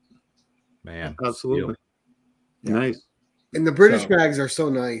it. Man. Absolutely. Yeah. Nice. And the British mags are so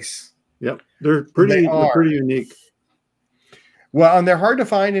nice. Yep. They're pretty unique. Well, and they're hard to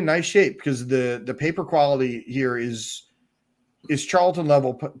find in nice shape because the paper quality here is Charlton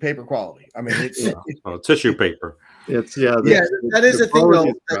level paper quality. I mean, it's tissue paper. It's that is the thing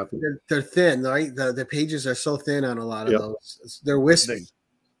though. They're thin, right? The pages are so thin on a lot of those. They're wispy.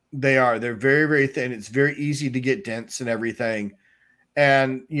 They are. They're very, very thin. It's very easy to get dents and everything.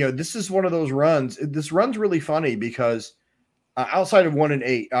 And you know, this is one of those runs. This run's really funny because outside of 1 and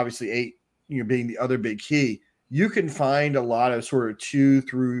 8, obviously 8, you know, being the other big key, you can find a lot of sort of 2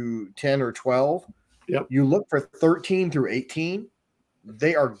 through 10 or 12. Yep. You look for 13 through 18,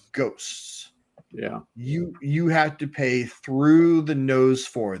 they are ghosts. Yeah. You have to pay through the nose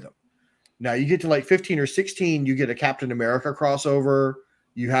for them. Now you get to like 15 or 16, you get a Captain America crossover.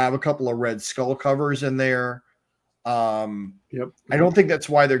 You have a couple of Red Skull covers in there. Yep. I don't think that's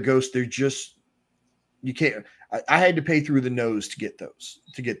why they're ghosts. They're just, you can't. I had to pay through the nose to get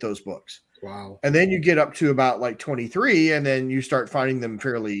those books. Wow. And then you get up to about like 23, and then you start finding them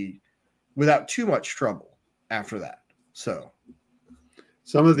fairly without too much trouble after that. So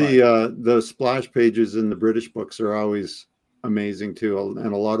some of the splash pages in the British books are always amazing too.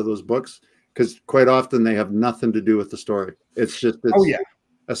 And a lot of those books, because quite often they have nothing to do with the story. It's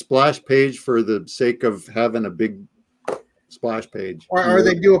a splash page for the sake of having a big splash page. Or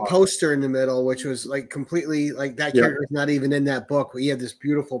they do a poster in the middle, which was like completely like that character's not even in that book. We have this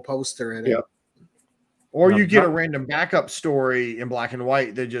beautiful poster in it. Yep. Or you get a random backup story in black and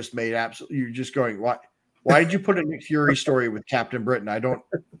white that just made absolutely, you're just going, why did you put a Nick Fury story with Captain Britain? I don't.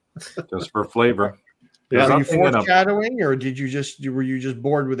 Just for flavor. Yeah. Are you foreshadowing, or were you just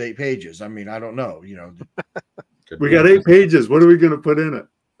bored with 8 pages? I mean, I don't know. You know, we got 8 pages. What are we going to put in it?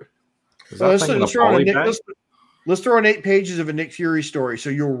 Let's throw in 8 pages of a Nick Fury story, so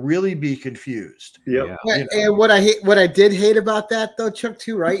you'll really be confused. Yep. Yeah. And what I did hate about that though, Chuck,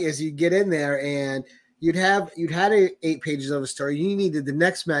 too, right, is you get in there and you'd had 8 pages of a story. You needed the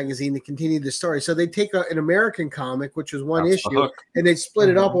next magazine to continue the story. So they'd take an American comic, which was one issue, and they'd split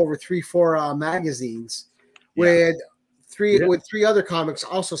it up over 3-4 magazines with three other comics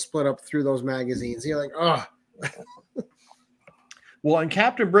also split up through those magazines. You're like, oh. Well, and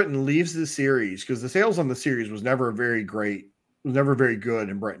Captain Britain leaves the series because the sales on the series was never very great. It was never very good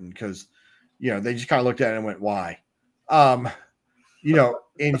in Britain because, you know, they just kind of looked at it and went, why? You know,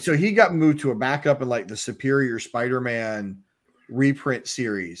 and so he got moved to a backup in like the Superior Spider-Man reprint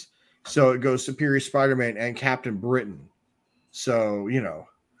series. So it goes Superior Spider-Man and Captain Britain. So, you know.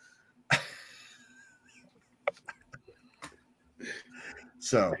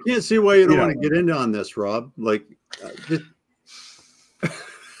 So I can't see why you don't want to get into on this, Rob. Like,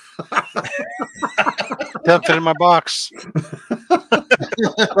 dumped it in my box.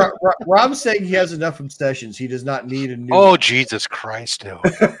 Rob's saying he has enough obsessions. He does not need a new. Oh, Jesus Christ! No.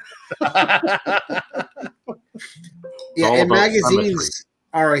 And magazines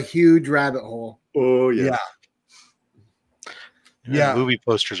are a huge rabbit hole. Oh yeah. Yeah. Movie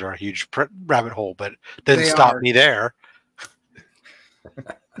posters are a huge rabbit hole, but didn't stop me there.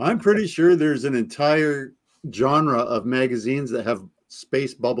 I'm pretty sure there's an entire genre of magazines that have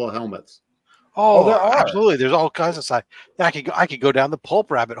space bubble helmets. Oh, there are. Absolutely. There's all kinds of side. I could go down the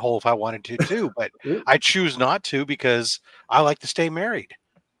pulp rabbit hole if I wanted to too, but I choose not to because I like to stay married.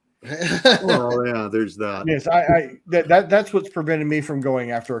 Well, yeah, there's that. Yes, that's what's prevented me from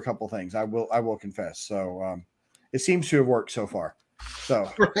going after a couple things. I will confess. So it seems to have worked so far. So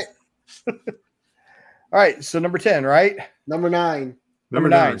Right. All right, so number 10, right? Number 9. Number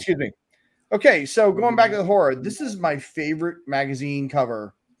 9, excuse me. Okay, so going back to the horror, this is my favorite magazine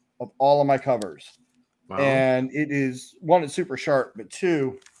cover of all of my covers. Wow. And it is, one, it's super sharp, but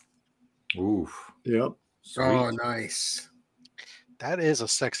two, oof. Yep. Sweet. Oh, nice. That is a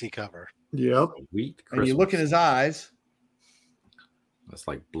sexy cover. Yep. Sweet and you look in his eyes. That's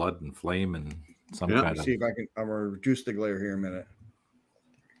like blood and flame and some kind kind of. See if I can. I'm gonna reduce the glare here a minute.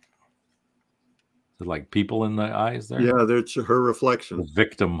 Is it like people in the eyes there? Yeah, that's her reflection. The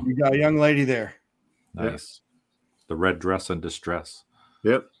victim. You got a young lady there. Nice. Yep. The red dress in distress.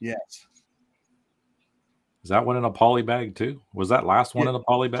 Yep. Yes. Is that one in a poly bag too? Was that last one in a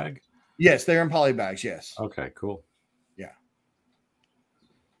poly bag? Yes, they're in poly bags. Yes. Okay, cool. Yeah.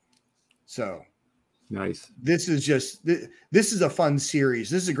 So nice. This is just this is a fun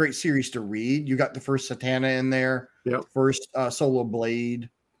series. This is a great series to read. You got the first Satana in there. Yep. First Solo Blade.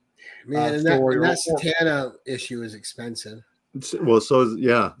 Man, and that Satana issue is expensive. Well, so is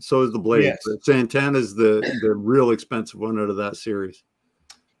the Blade. Yes. But Santana's the real expensive one out of that series.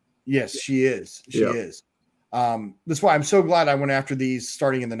 Yes, she is. She is. That's why I'm so glad I went after these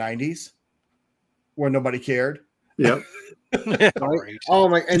starting in the 90s when nobody cared. Yep. Right? Oh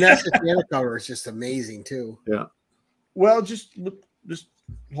my! And that Satana cover is just amazing too. Yeah. Well, just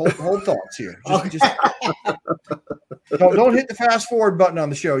hold thoughts here. Just don't hit the fast forward button on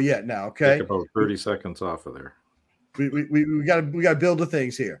the show yet. Now, okay? Take about 30 seconds off of there. We gotta build the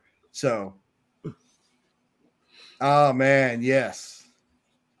things here. So, oh man, yes.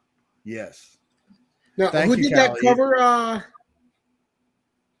 Now, who did that cover?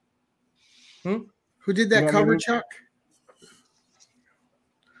 Who did that cover, Chuck?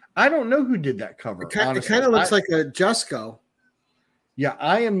 I don't know who did that cover. It kind of looks like a Jusco. Yeah,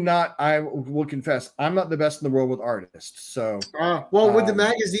 I am not. I will confess, I'm not the best in the world with artists. So, with the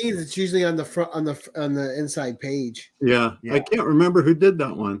magazines, it's usually on the front, on the inside page. Yeah, I can't remember who did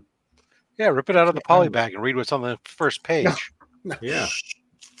that one. Yeah, rip it out of the poly bag and read what's on the first page. No. Yeah.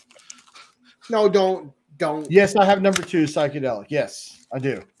 No, don't. Yes, I have number 2, psychedelic. Yes, I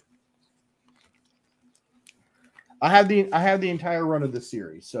do. I have the entire run of the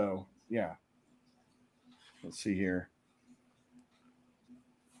series. So yeah. Let's see here.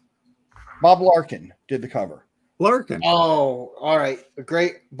 Bob Larkin did the cover. Larkin. Oh, all right.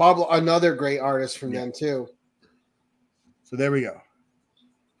 Another great artist from them too. So there we go.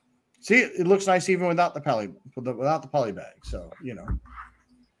 See, it looks nice even without the poly bag. So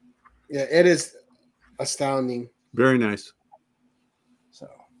Yeah, it is astounding. Very nice. So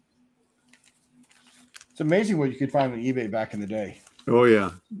it's amazing what you could find on eBay back in the day. Oh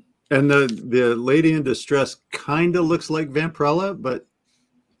yeah, and the lady in distress kind of looks like Vampirella, but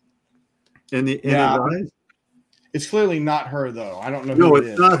in his eyes, it's clearly not her though. I don't know. No,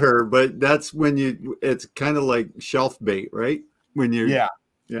 it's not her, but that's when it's kind of like shelf bait, right? When you're yeah.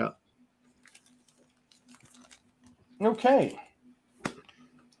 Okay.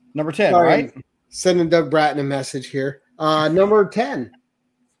 Number 10, Sorry, right? Sending Doug Bratton a message here. Number 10.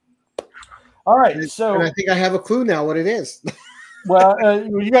 All right, and I think I have a clue now what it is. Well,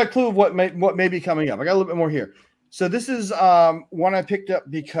 you got a clue of what may be coming up. I got a little bit more here. So this is one I picked up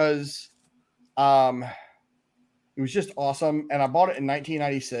because it was just awesome, and I bought it in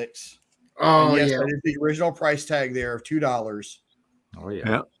 1996. Oh, yes, yeah. that is the original price tag there of $2. Oh,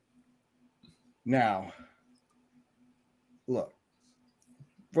 yeah. Now, look,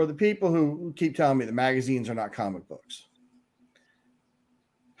 for the people who keep telling me the magazines are not comic books,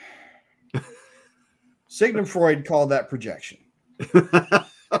 Sigmund Freud called that projection.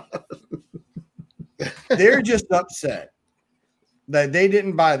 They're just upset that they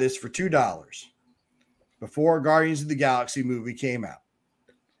didn't buy this for $2 before Guardians of the Galaxy movie came out.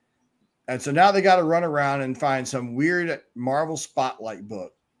 And so now they got to run around and find some weird Marvel Spotlight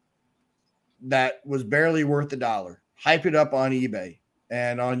book that was barely worth $1, hype it up on eBay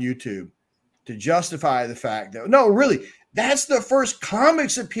and on YouTube to justify the fact that, no, really, that's the first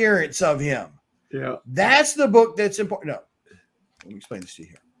comics appearance of him. Yeah. That's the book that's important. No, let me explain this to you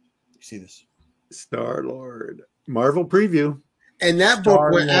here. You see this? Star-Lord. Marvel preview. And that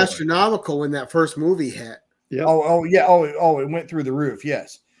book went astronomical when that first movie hit. Yeah. Oh, yeah. Oh, it went through the roof.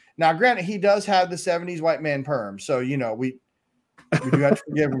 Yes. Now, granted, he does have the 70s white man perm. So, we do have to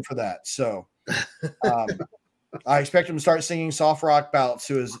forgive him for that. So, I expect him to start singing soft rock ballads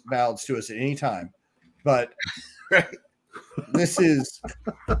to us at any time. But this is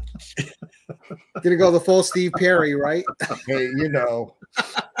gonna go the full Steve Perry, right? Hey, you know,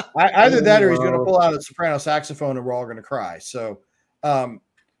 either that or he's going to pull out a soprano saxophone and we're all going to cry. So,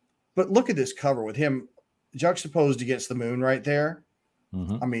 but look at this cover with him juxtaposed against the moon right there.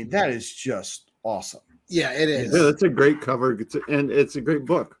 I mean, that is just awesome. Yeah, it is. Yeah, that's a great cover, and it's a great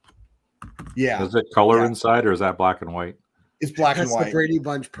book. Yeah. Is it color inside or is that black and white? It's black and white. The Brady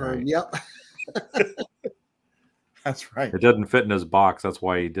Bunch perm. Right. Yep. That's right. It doesn't fit in his box. That's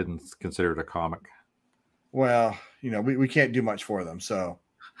why he didn't consider it a comic. Well, you know, we can't do much for them. So,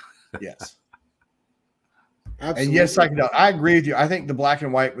 yes. Absolutely. And yes, I agree with you. I think the black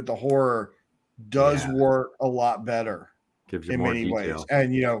and white with the horror does work a lot better. Gives you in more many detail. ways.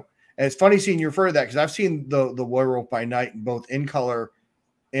 And, you know, and it's funny seeing you refer to that because I've seen the Werewolf by Night both in color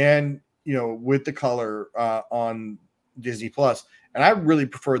and, you know, with the color on Disney Plus. And I really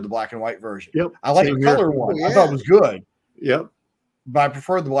preferred the black and white version. Yep. I like the color one. I thought it was good. Yep. But I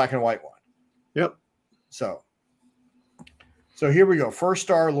preferred the black and white one. Yep. So here we go. First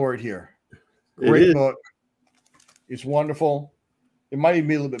Star Lord here. Great book. It's wonderful. It might even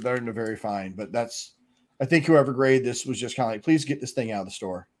be a little bit better than a Very Fine, but I think whoever graded this was just kind of like, please get this thing out of the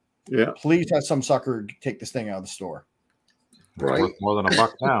store. Yeah. Please have some sucker take this thing out of the store. Right. It's worth more than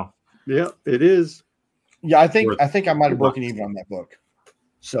 $1 now. Yeah, it is. Yeah, I think I might have broken even on that book.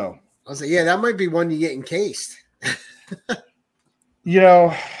 So I was like, yeah, that might be one you get encased. You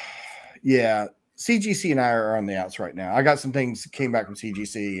know, yeah. CGC and I are on the outs right now. I got some things that came back from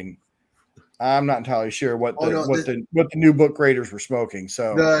CGC, and I'm not entirely sure what the new book graders were smoking.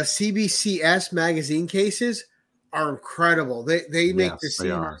 So the CBCS magazine cases are incredible. They make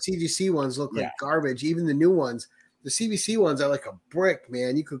the CGC ones look like garbage. Even the new ones, the CBC ones are like a brick,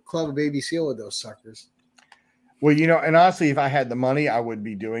 man. You could club a baby seal with those suckers. Well, you know, and honestly, if I had the money, I would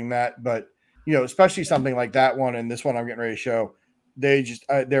be doing that. But, you know, especially something like that one and this one I'm getting ready to show,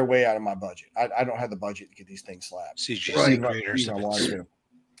 they're way out of my budget. I don't have the budget to get these things slapped. CGC graders. The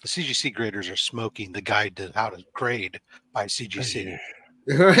CGC graders are smoking the guide to how to grade by CGC.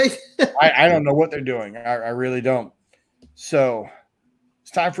 Right? I don't know what they're doing. I really don't. So it's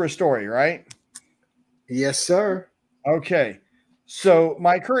time for a story, right? Yes, sir. Okay. So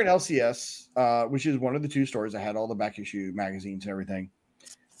my current LCS, which is one of the two stores, I had all the back issue magazines and everything.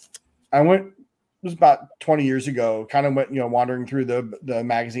 It was about 20 years ago, kind of went, you know, wandering through the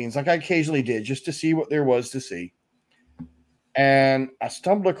magazines like I occasionally did just to see what there was to see. And I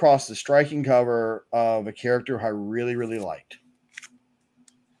stumbled across the striking cover of a character who I really, really liked.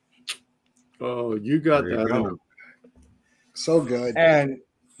 Oh, you got that. So good. And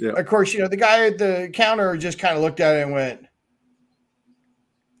of course, you know, the guy at the counter just kind of looked at it and went,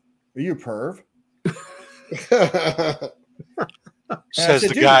 "Are you a perv?" Says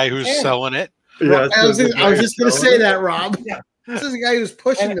the guy who's selling it. Yeah, I was just going to say that, Rob. Yeah. This is the guy who's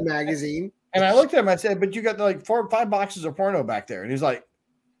pushing the magazine. And I looked at him, I said, "But you got like 4 or 5 boxes of porno back there." And he's like,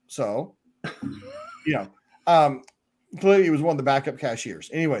 "So?" You know, clearly he was one of the backup cashiers.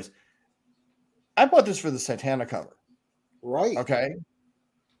 Anyways, I bought this for the Satana cover. Right. Okay.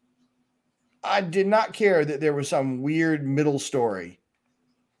 I did not care that there was some weird middle story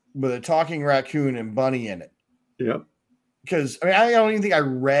with a talking raccoon and bunny in it. Yep. Because, I mean, I don't even think I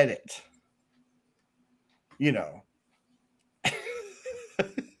read it. You know.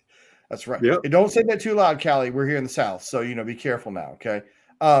 That's right. Yep. Don't say that too loud, Callie. We're here in the South. So, you know, be careful now. Okay.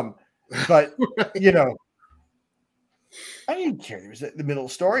 But, you know, I didn't care. There was the middle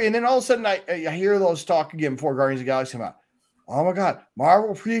story. And then all of a sudden I hear those talk again before Guardians of the Galaxy come out. Oh my God.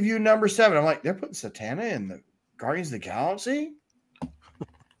 Marvel preview number 7. I'm like, they're putting Satana in the Guardians of the Galaxy?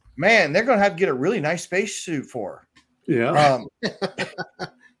 Man, they're going to have to get a really nice spacesuit for her. Yeah.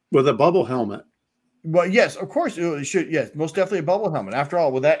 With a bubble helmet. Well, yes, of course it should. Yes, most definitely a bubble helmet. After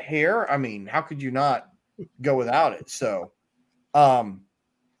all, with that hair, I mean, how could you not go without it? So,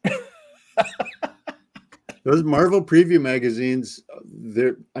 those Marvel preview magazines,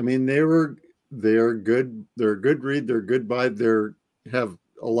 they are good. They're a good read. They're a good buy. Have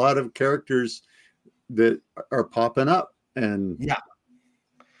a lot of characters that are popping up, and yeah.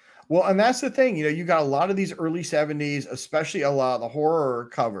 Well, and that's the thing. You know, you got a lot of these early 70s, especially a lot of the horror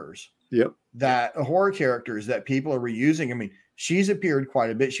covers. Yep. That horror characters that people are reusing. I mean, she's appeared quite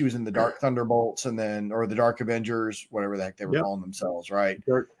a bit. She was in the Dark Thunderbolts or the Dark Avengers, whatever the heck they were calling themselves, right?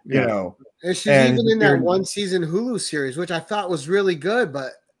 You know, and she's even in that one season Hulu series, which I thought was really good,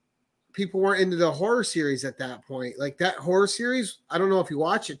 but people weren't into the horror series at that point. Like that horror series, I don't know if you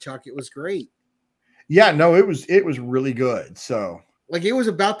watch it, Chuck. It was great. Yeah, no, it was really good. So, like, it was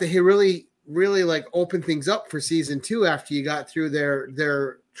about the really really like open things up for season 2 after you got through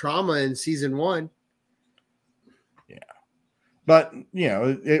their trauma in season 1. Yeah, but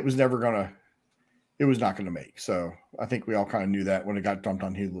it was not going to make. So I think we all kind of knew that when it got dumped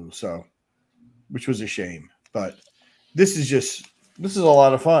on Hulu. So, which was a shame. But this is a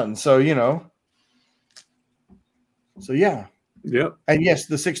lot of fun. So So yeah. Yep. And yes,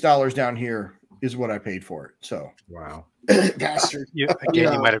 the $6 down here is what I paid for it. So wow. Bastard. You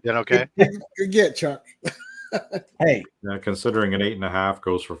might have been okay. Good get, Chuck. Hey. Yeah, considering an 8.5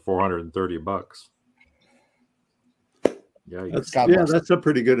 goes for $430. Yeah, that's a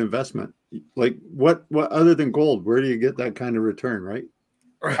pretty good investment. Like what other than gold, where do you get that kind of return, right?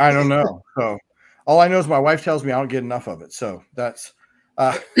 I don't know. So all I know is my wife tells me I don't get enough of it. So that's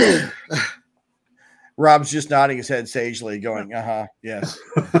Rob's just nodding his head sagely, going, yes.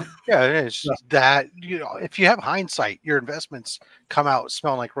 Yeah, it is. That, if you have hindsight, your investments come out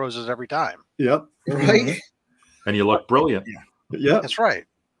smelling like roses every time. Yep. Right. And you look brilliant. Yeah. That's right.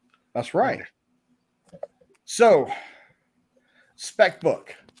 That's right. So, spec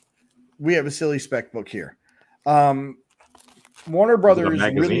book. We have a silly spec book here. Warner Brothers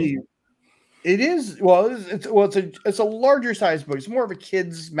really. It is. Well, it's a larger size book. It's more of a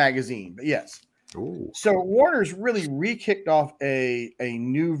kids magazine, but yes. Ooh. So Warner's really re-kicked off a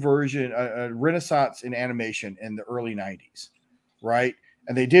new version, a renaissance in animation in the early 90s, right?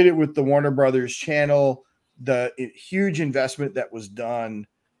 And they did it with the Warner Brothers channel, the huge investment that was done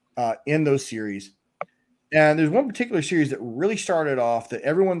in those series. And there's one particular series that really started off that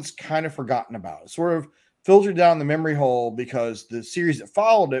everyone's kind of forgotten about. It sort of filtered down the memory hole because the series that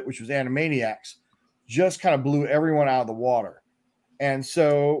followed it, which was Animaniacs, just kind of blew everyone out of the water. And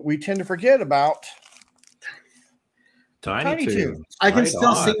so we tend to forget about Tiny Toons. I can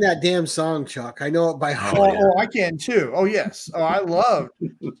still sing that damn song, Chuck. I know it by heart. Oh, I can too. Oh, yes. Oh, I love.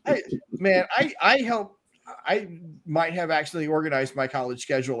 I might have actually organized my college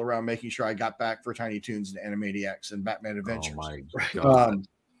schedule around making sure I got back for Tiny Toons and Animaniacs and Batman Adventures. Oh my God.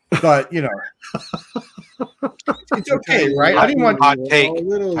 But it's okay, right? I didn't want hot take.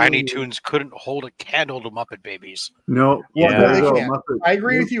 Tiny Toons couldn't hold a candle to Muppet Babies. No, they can't. I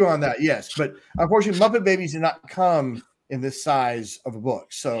agree with you on that. Yes, but unfortunately, Muppet Babies did not come in this size of a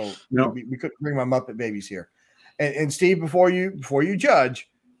book, so we couldn't bring my Muppet Babies here. And Steve, before you judge,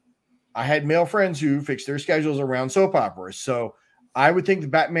 I had male friends who fixed their schedules around soap operas, so I would think the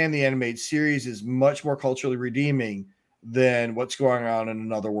Batman the Animated Series is much more culturally redeeming than what's going on in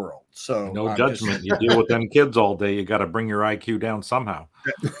another world. So no judgment. You deal with them kids all day. You got to bring your IQ down somehow.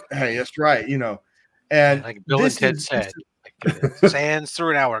 Hey, that's right. And like Bill and Ted said, sands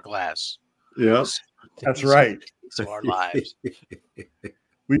through an hourglass. Yes, that's right. So our lives.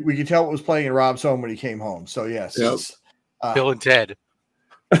 We could tell what was playing in Rob's home when he came home. So yes, Bill and Ted.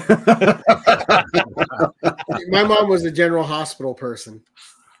 My mom was a General Hospital person.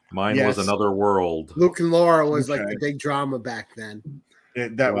 Mine was Another World. Luke and Laura was like the big drama back then.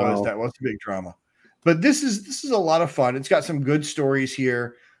 That was a big drama. But this is a lot of fun. It's got some good stories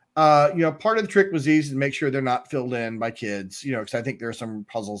here. Part of the trick was easy to make sure they're not filled in by kids, because I think there's some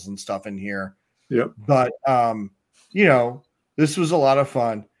puzzles and stuff in here. Yep. But this was a lot of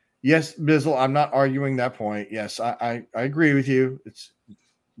fun. Yes, Bizzle, I'm not arguing that point. Yes, I agree with you.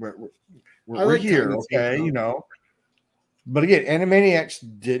 We're here, okay, But again,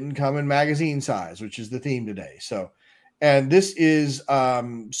 Animaniacs didn't come in magazine size, which is the theme today. So, and this is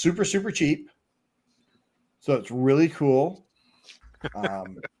super, super cheap. So it's really cool.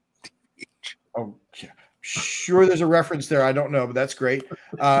 Sure, there's a reference there. I don't know, but that's great.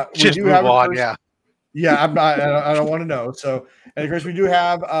 Just move on, Yeah, I don't want to know. So, and of course, we do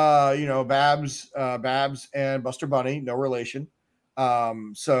have Babs and Buster Bunny, no relation.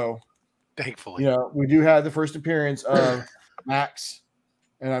 So thankfully, we do have the first appearance of Max,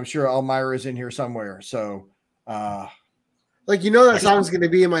 and I'm sure Elmira is in here somewhere. So, that song's going to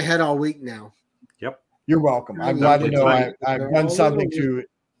be in my head all week now. Yep. You're welcome. I'm glad to know I've done something to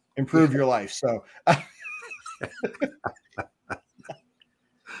improve your life. So,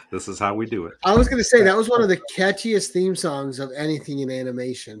 this is how we do it. I was going to say that was one of the catchiest theme songs of anything in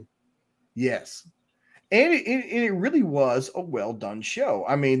animation. Yes. And it really was a well-done show.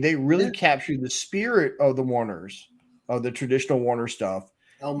 I mean, they really captured the spirit of the Warners, of the traditional Warner stuff.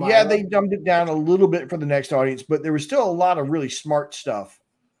 Yeah, they dumbed it down a little bit for the next audience, but there was still a lot of really smart stuff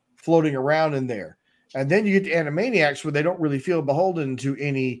floating around in there. And then you get to Animaniacs where they don't really feel beholden to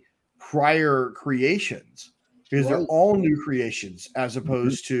any prior creations because they're all new creations as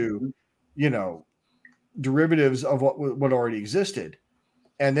opposed to, derivatives of what already existed.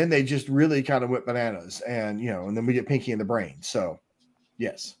 And then they just really kind of went bananas and then we get Pinky in the Brain. So,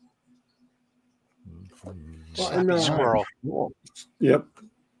 yes. Snappy squirrel. Cool. Yep.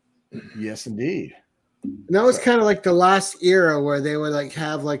 Yes, indeed. And that was kind of like the last era where they would like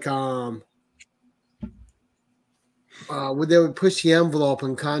have like where they would push the envelope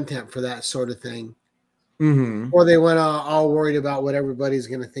and content for that sort of thing. Mm-hmm. Or they went all worried about what everybody's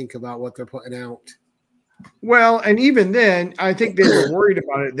going to think about what they're putting out. Well, and even then, I think they were worried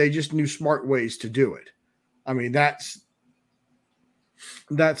about it. They just knew smart ways to do it. I mean, that's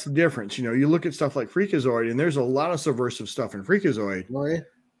the difference. You know, you look at stuff like Freakazoid, and there's a lot of subversive stuff in Freakazoid,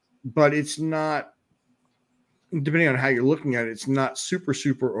 but it's not, depending on how you're looking at it, it's not super,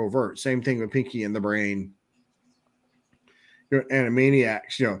 super overt. Same thing with Pinky and the Brain,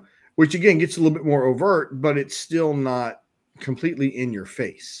 Animaniacs, which again gets a little bit more overt, but it's still not completely in your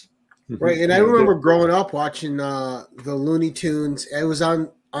face. Right. And I remember growing up watching the Looney Tunes. It was on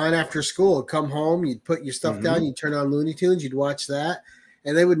after school. Come home, you'd put your stuff down, you'd turn on Looney Tunes, you'd watch that.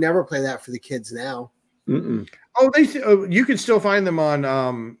 And they would never play that for the kids now. Oh, you can still find them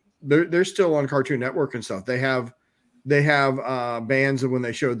on they're still on Cartoon Network and stuff. They have bands of when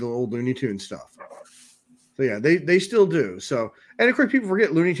they showed the old Looney Tunes stuff. So yeah, they still do. So, and of course people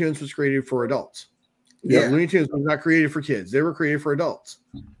forget Looney Tunes was created for adults. Yeah, Looney Tunes was not created for kids. They were created for adults.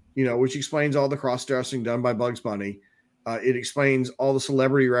 Which explains all the cross-dressing done by Bugs Bunny. It explains all the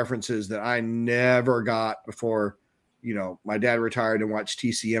celebrity references that I never got before, my dad retired and watched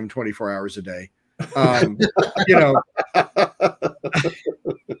TCM 24 hours a day.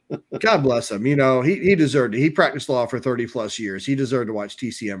 God bless him. He deserved it. He practiced law for 30 plus years. He deserved to watch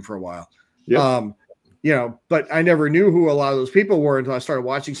TCM for a while. Yep. But I never knew who a lot of those people were until I started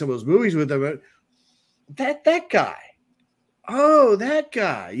watching some of those movies with them. That guy. Oh, that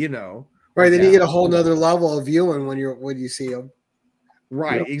guy, Right. Then you get a whole nother level of viewing when you see him.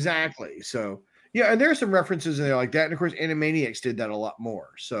 Right. Yep. Exactly. So, yeah. And there are some references in there like that. And of course, Animaniacs did that a lot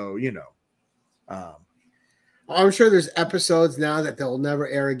more. So, I'm sure there's episodes now that they'll never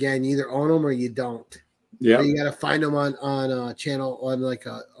air again. You either own them or you don't. Yeah. You got to find them on a channel on like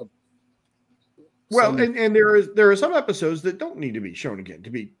and there are some episodes that don't need to be shown again, to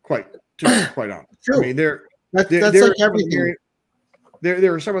be quite honest. True. I mean, that's like everything.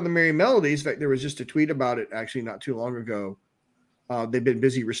 There are some of the Merry Melodies. In fact, there was just a tweet about it actually not too long ago. They've been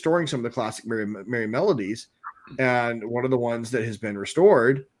busy restoring some of the classic Merry Melodies, and one of the ones that has been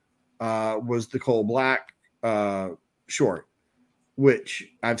restored was the Coal Black short, which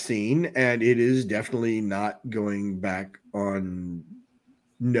I've seen, and it is definitely not going back on.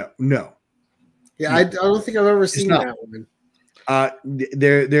 No. Yeah, I don't think I've ever seen that one.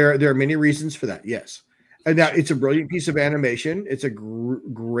 There are many reasons for that. Yes. And now it's a brilliant piece of animation. It's a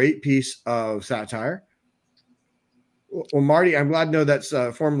great piece of satire. Well, Marty, I'm glad to know that's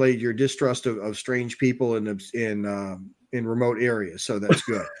formulated your distrust of strange people in remote areas. So that's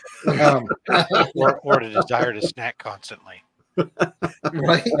good. Or the desire to snack constantly.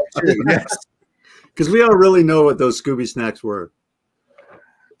 Right? Yes. Because we all really know what those Scooby snacks were.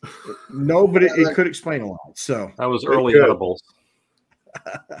 No, but it could explain a lot. So that was early edibles.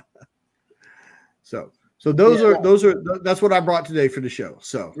 So that's what I brought today for the show.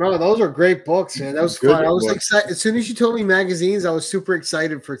 So no, those are great books, man. That was fun. I was excited as soon as you told me magazines. I was super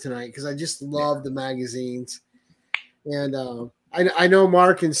excited for tonight because I just love the magazines, and I know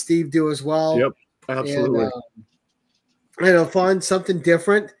Mark and Steve do as well. Yep, absolutely. And fun, something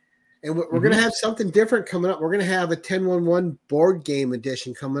different, and we're gonna have something different coming up. We're gonna have a 10-1-1 board game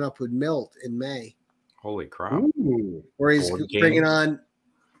edition coming up with Milt in May. Holy crap! Ooh. Where he's bringing on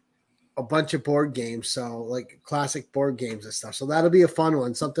a bunch of board games, so like classic board games and stuff. So that'll be a fun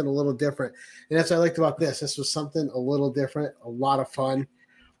one, something a little different. And that's what I liked about this. This was something a little different, a lot of fun,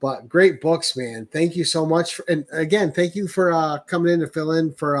 but great books, man. Thank you so much. And again, thank you for coming in to fill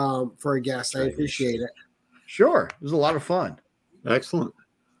in for a guest. I appreciate it. Sure. It was a lot of fun. Excellent.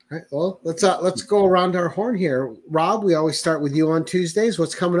 All right. Well, let's go around our horn here. Rob, we always start with you on Tuesdays.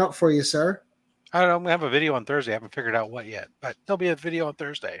 What's coming up for you, sir? I don't know. I'm gonna have a video on Thursday. I haven't figured out what yet, but there'll be a video on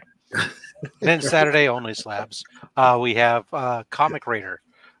Thursday. And then Saturday only slabs. We have Comic Raider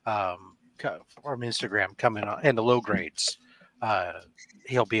from Instagram coming on, and the low grades.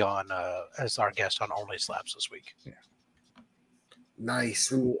 He'll be on as our guest on Only Slabs this week. Yeah.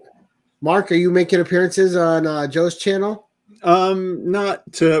 Nice. And Mark, are you making appearances on Joe's channel? Not.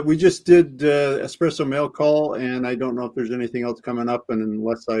 We just did Espresso Mail Call, and I don't know if there's anything else coming up. And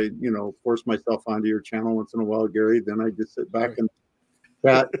unless I, force myself onto your channel once in a while, Gary, then I just sit back and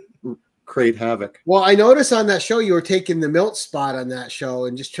create havoc. Well, I noticed on that show you were taking the Milt spot on that show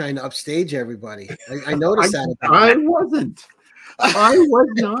and just trying to upstage everybody. I noticed that. I wasn't. I was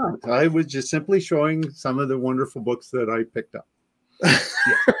not. I was just simply showing some of the wonderful books that I picked up.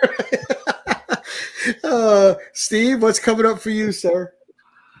 Steve, what's coming up for you, sir?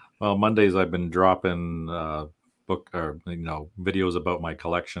 Well, Mondays I've been dropping videos about my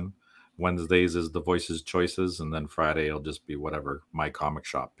collection. Wednesdays is the Voices Choices, and then Friday it'll just be whatever my comic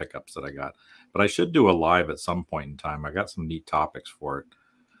shop pickups that I got. But I should do a live at some point in time. I got some neat topics for it.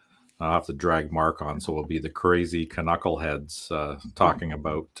 I'll have to drag Mark on, so we'll be the crazy knuckleheads talking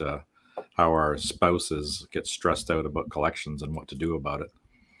about how our spouses get stressed out about collections and what to do about it.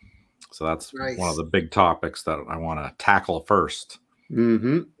 So that's one of the big topics that I want to tackle first.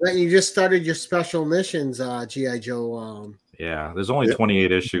 Mm-hmm. You just started your special missions, G.I. Joe. Yeah, there's only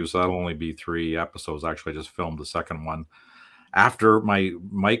 28 issues, so that'll only be 3 episodes. Actually, I just filmed the second one after my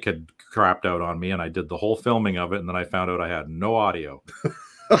mic had crapped out on me, and I did the whole filming of it, and then I found out I had no audio.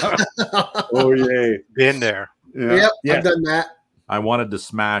 Oh, yay. Been there. Yeah. Yep, I've done that. I wanted to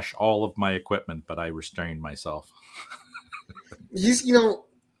smash all of my equipment, but I restrained myself. He's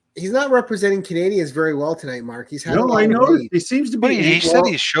not representing Canadians very well tonight, Mark. He's had I noticed. He seems to be. He said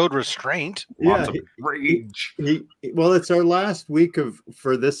he showed restraint. Lots of rage. Well, it's our last week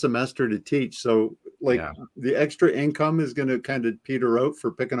for this semester to teach, so the extra income is going to kind of peter out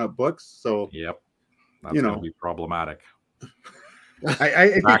for picking up books. So that's going to be problematic.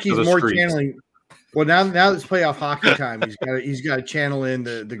 I think he's more channeling. Well, now it's playoff hockey time. He's got to channel in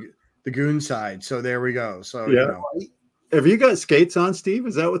the goon side. So there we go. So Have you got skates on, Steve?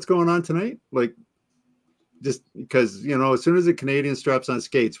 Is that what's going on tonight? Like, just because as soon as a Canadian straps on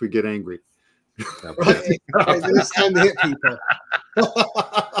skates, we get angry. It's time to hit people.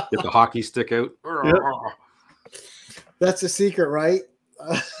 Get the hockey stick out. Yep. That's a secret, right?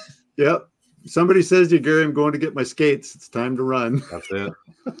 Yep. Somebody says to you, Gary, I'm going to get my skates. It's time to run. That's it.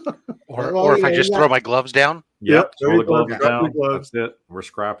 Or if I just throw my gloves down. Yep. Throw the gloves down. That's it. We're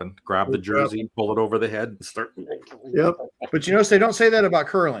scrapping. Grab the jersey, pull it over the head, and start. Yep. But they don't say that about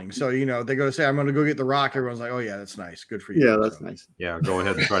curling. So they go to say, I'm going to go get the rock. Everyone's like, oh yeah, that's nice. Good for you. Yeah, that's nice. Yeah, go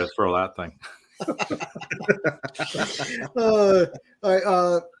ahead and try to throw that thing. All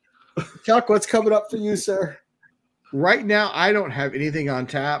right, Chuck, what's coming up for you, sir? Right now, I don't have anything on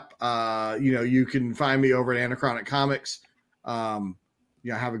tap. You can find me over at Anachronic Comics.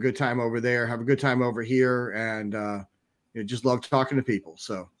 Have a good time over there. Have a good time over here, and just love talking to people.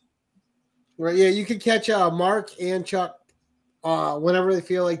 So, right, yeah, you can catch Mark and Chuck whenever they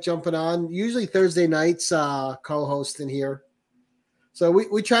feel like jumping on. Usually Thursday nights, co-hosting here. So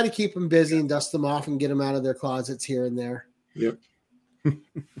we try to keep them busy and dust them off and get them out of their closets here and there. Yep.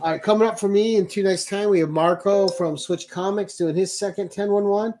 All right, coming up for me in 2 nights' time, we have Marco from Switch Comics doing his second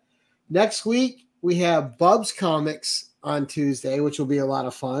 10-1-1. Next week, we have Bub's Comics on Tuesday, which will be a lot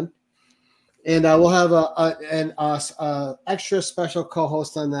of fun. And we'll have an extra special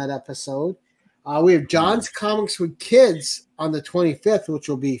co-host on that episode. We have John's Comics with Kids on the 25th, which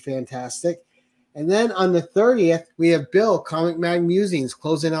will be fantastic. And then on the 30th, we have Bill, Comic Mag Musings,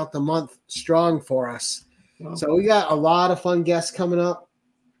 closing out the month strong for us. Wow. So we got a lot of fun guests coming up.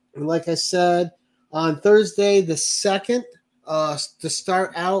 And like I said, on Thursday, the 2nd, to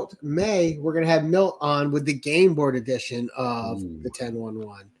start out May, we're going to have Milt on with the Game Board edition of the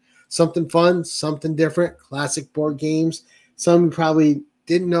 10-1-1. Something fun, something different, classic board games. Some you probably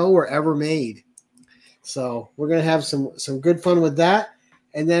didn't know were ever made. So we're going to have some good fun with that.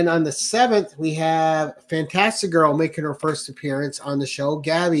 And then on the 7th, we have Fantastic Girl making her first appearance on the show,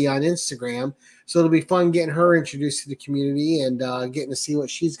 Gabby on Instagram. So it'll be fun getting her introduced to the community and getting to see what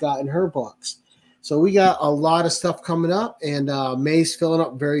she's got in her books. So we got a lot of stuff coming up, and May's filling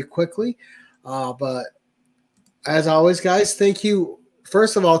up very quickly. But as always, guys, thank you,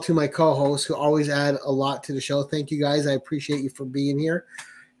 first of all, to my co-hosts who always add a lot to the show. Thank you, guys. I appreciate you for being here.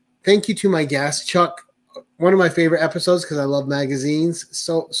 Thank you to my guest, Chuck. One of my favorite episodes because I love magazines.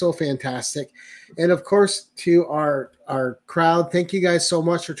 So fantastic. And of course, to our crowd, thank you guys so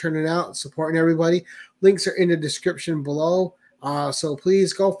much for turning out and supporting everybody. Links are in the description below. So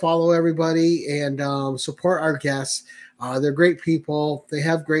please go follow everybody and support our guests. They're great people. They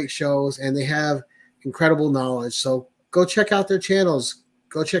have great shows and they have incredible knowledge. So go check out their channels.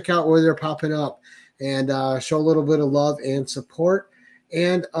 Go check out where they're popping up and show a little bit of love and support.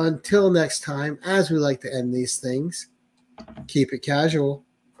 And until next time, as we like to end these things, keep it casual.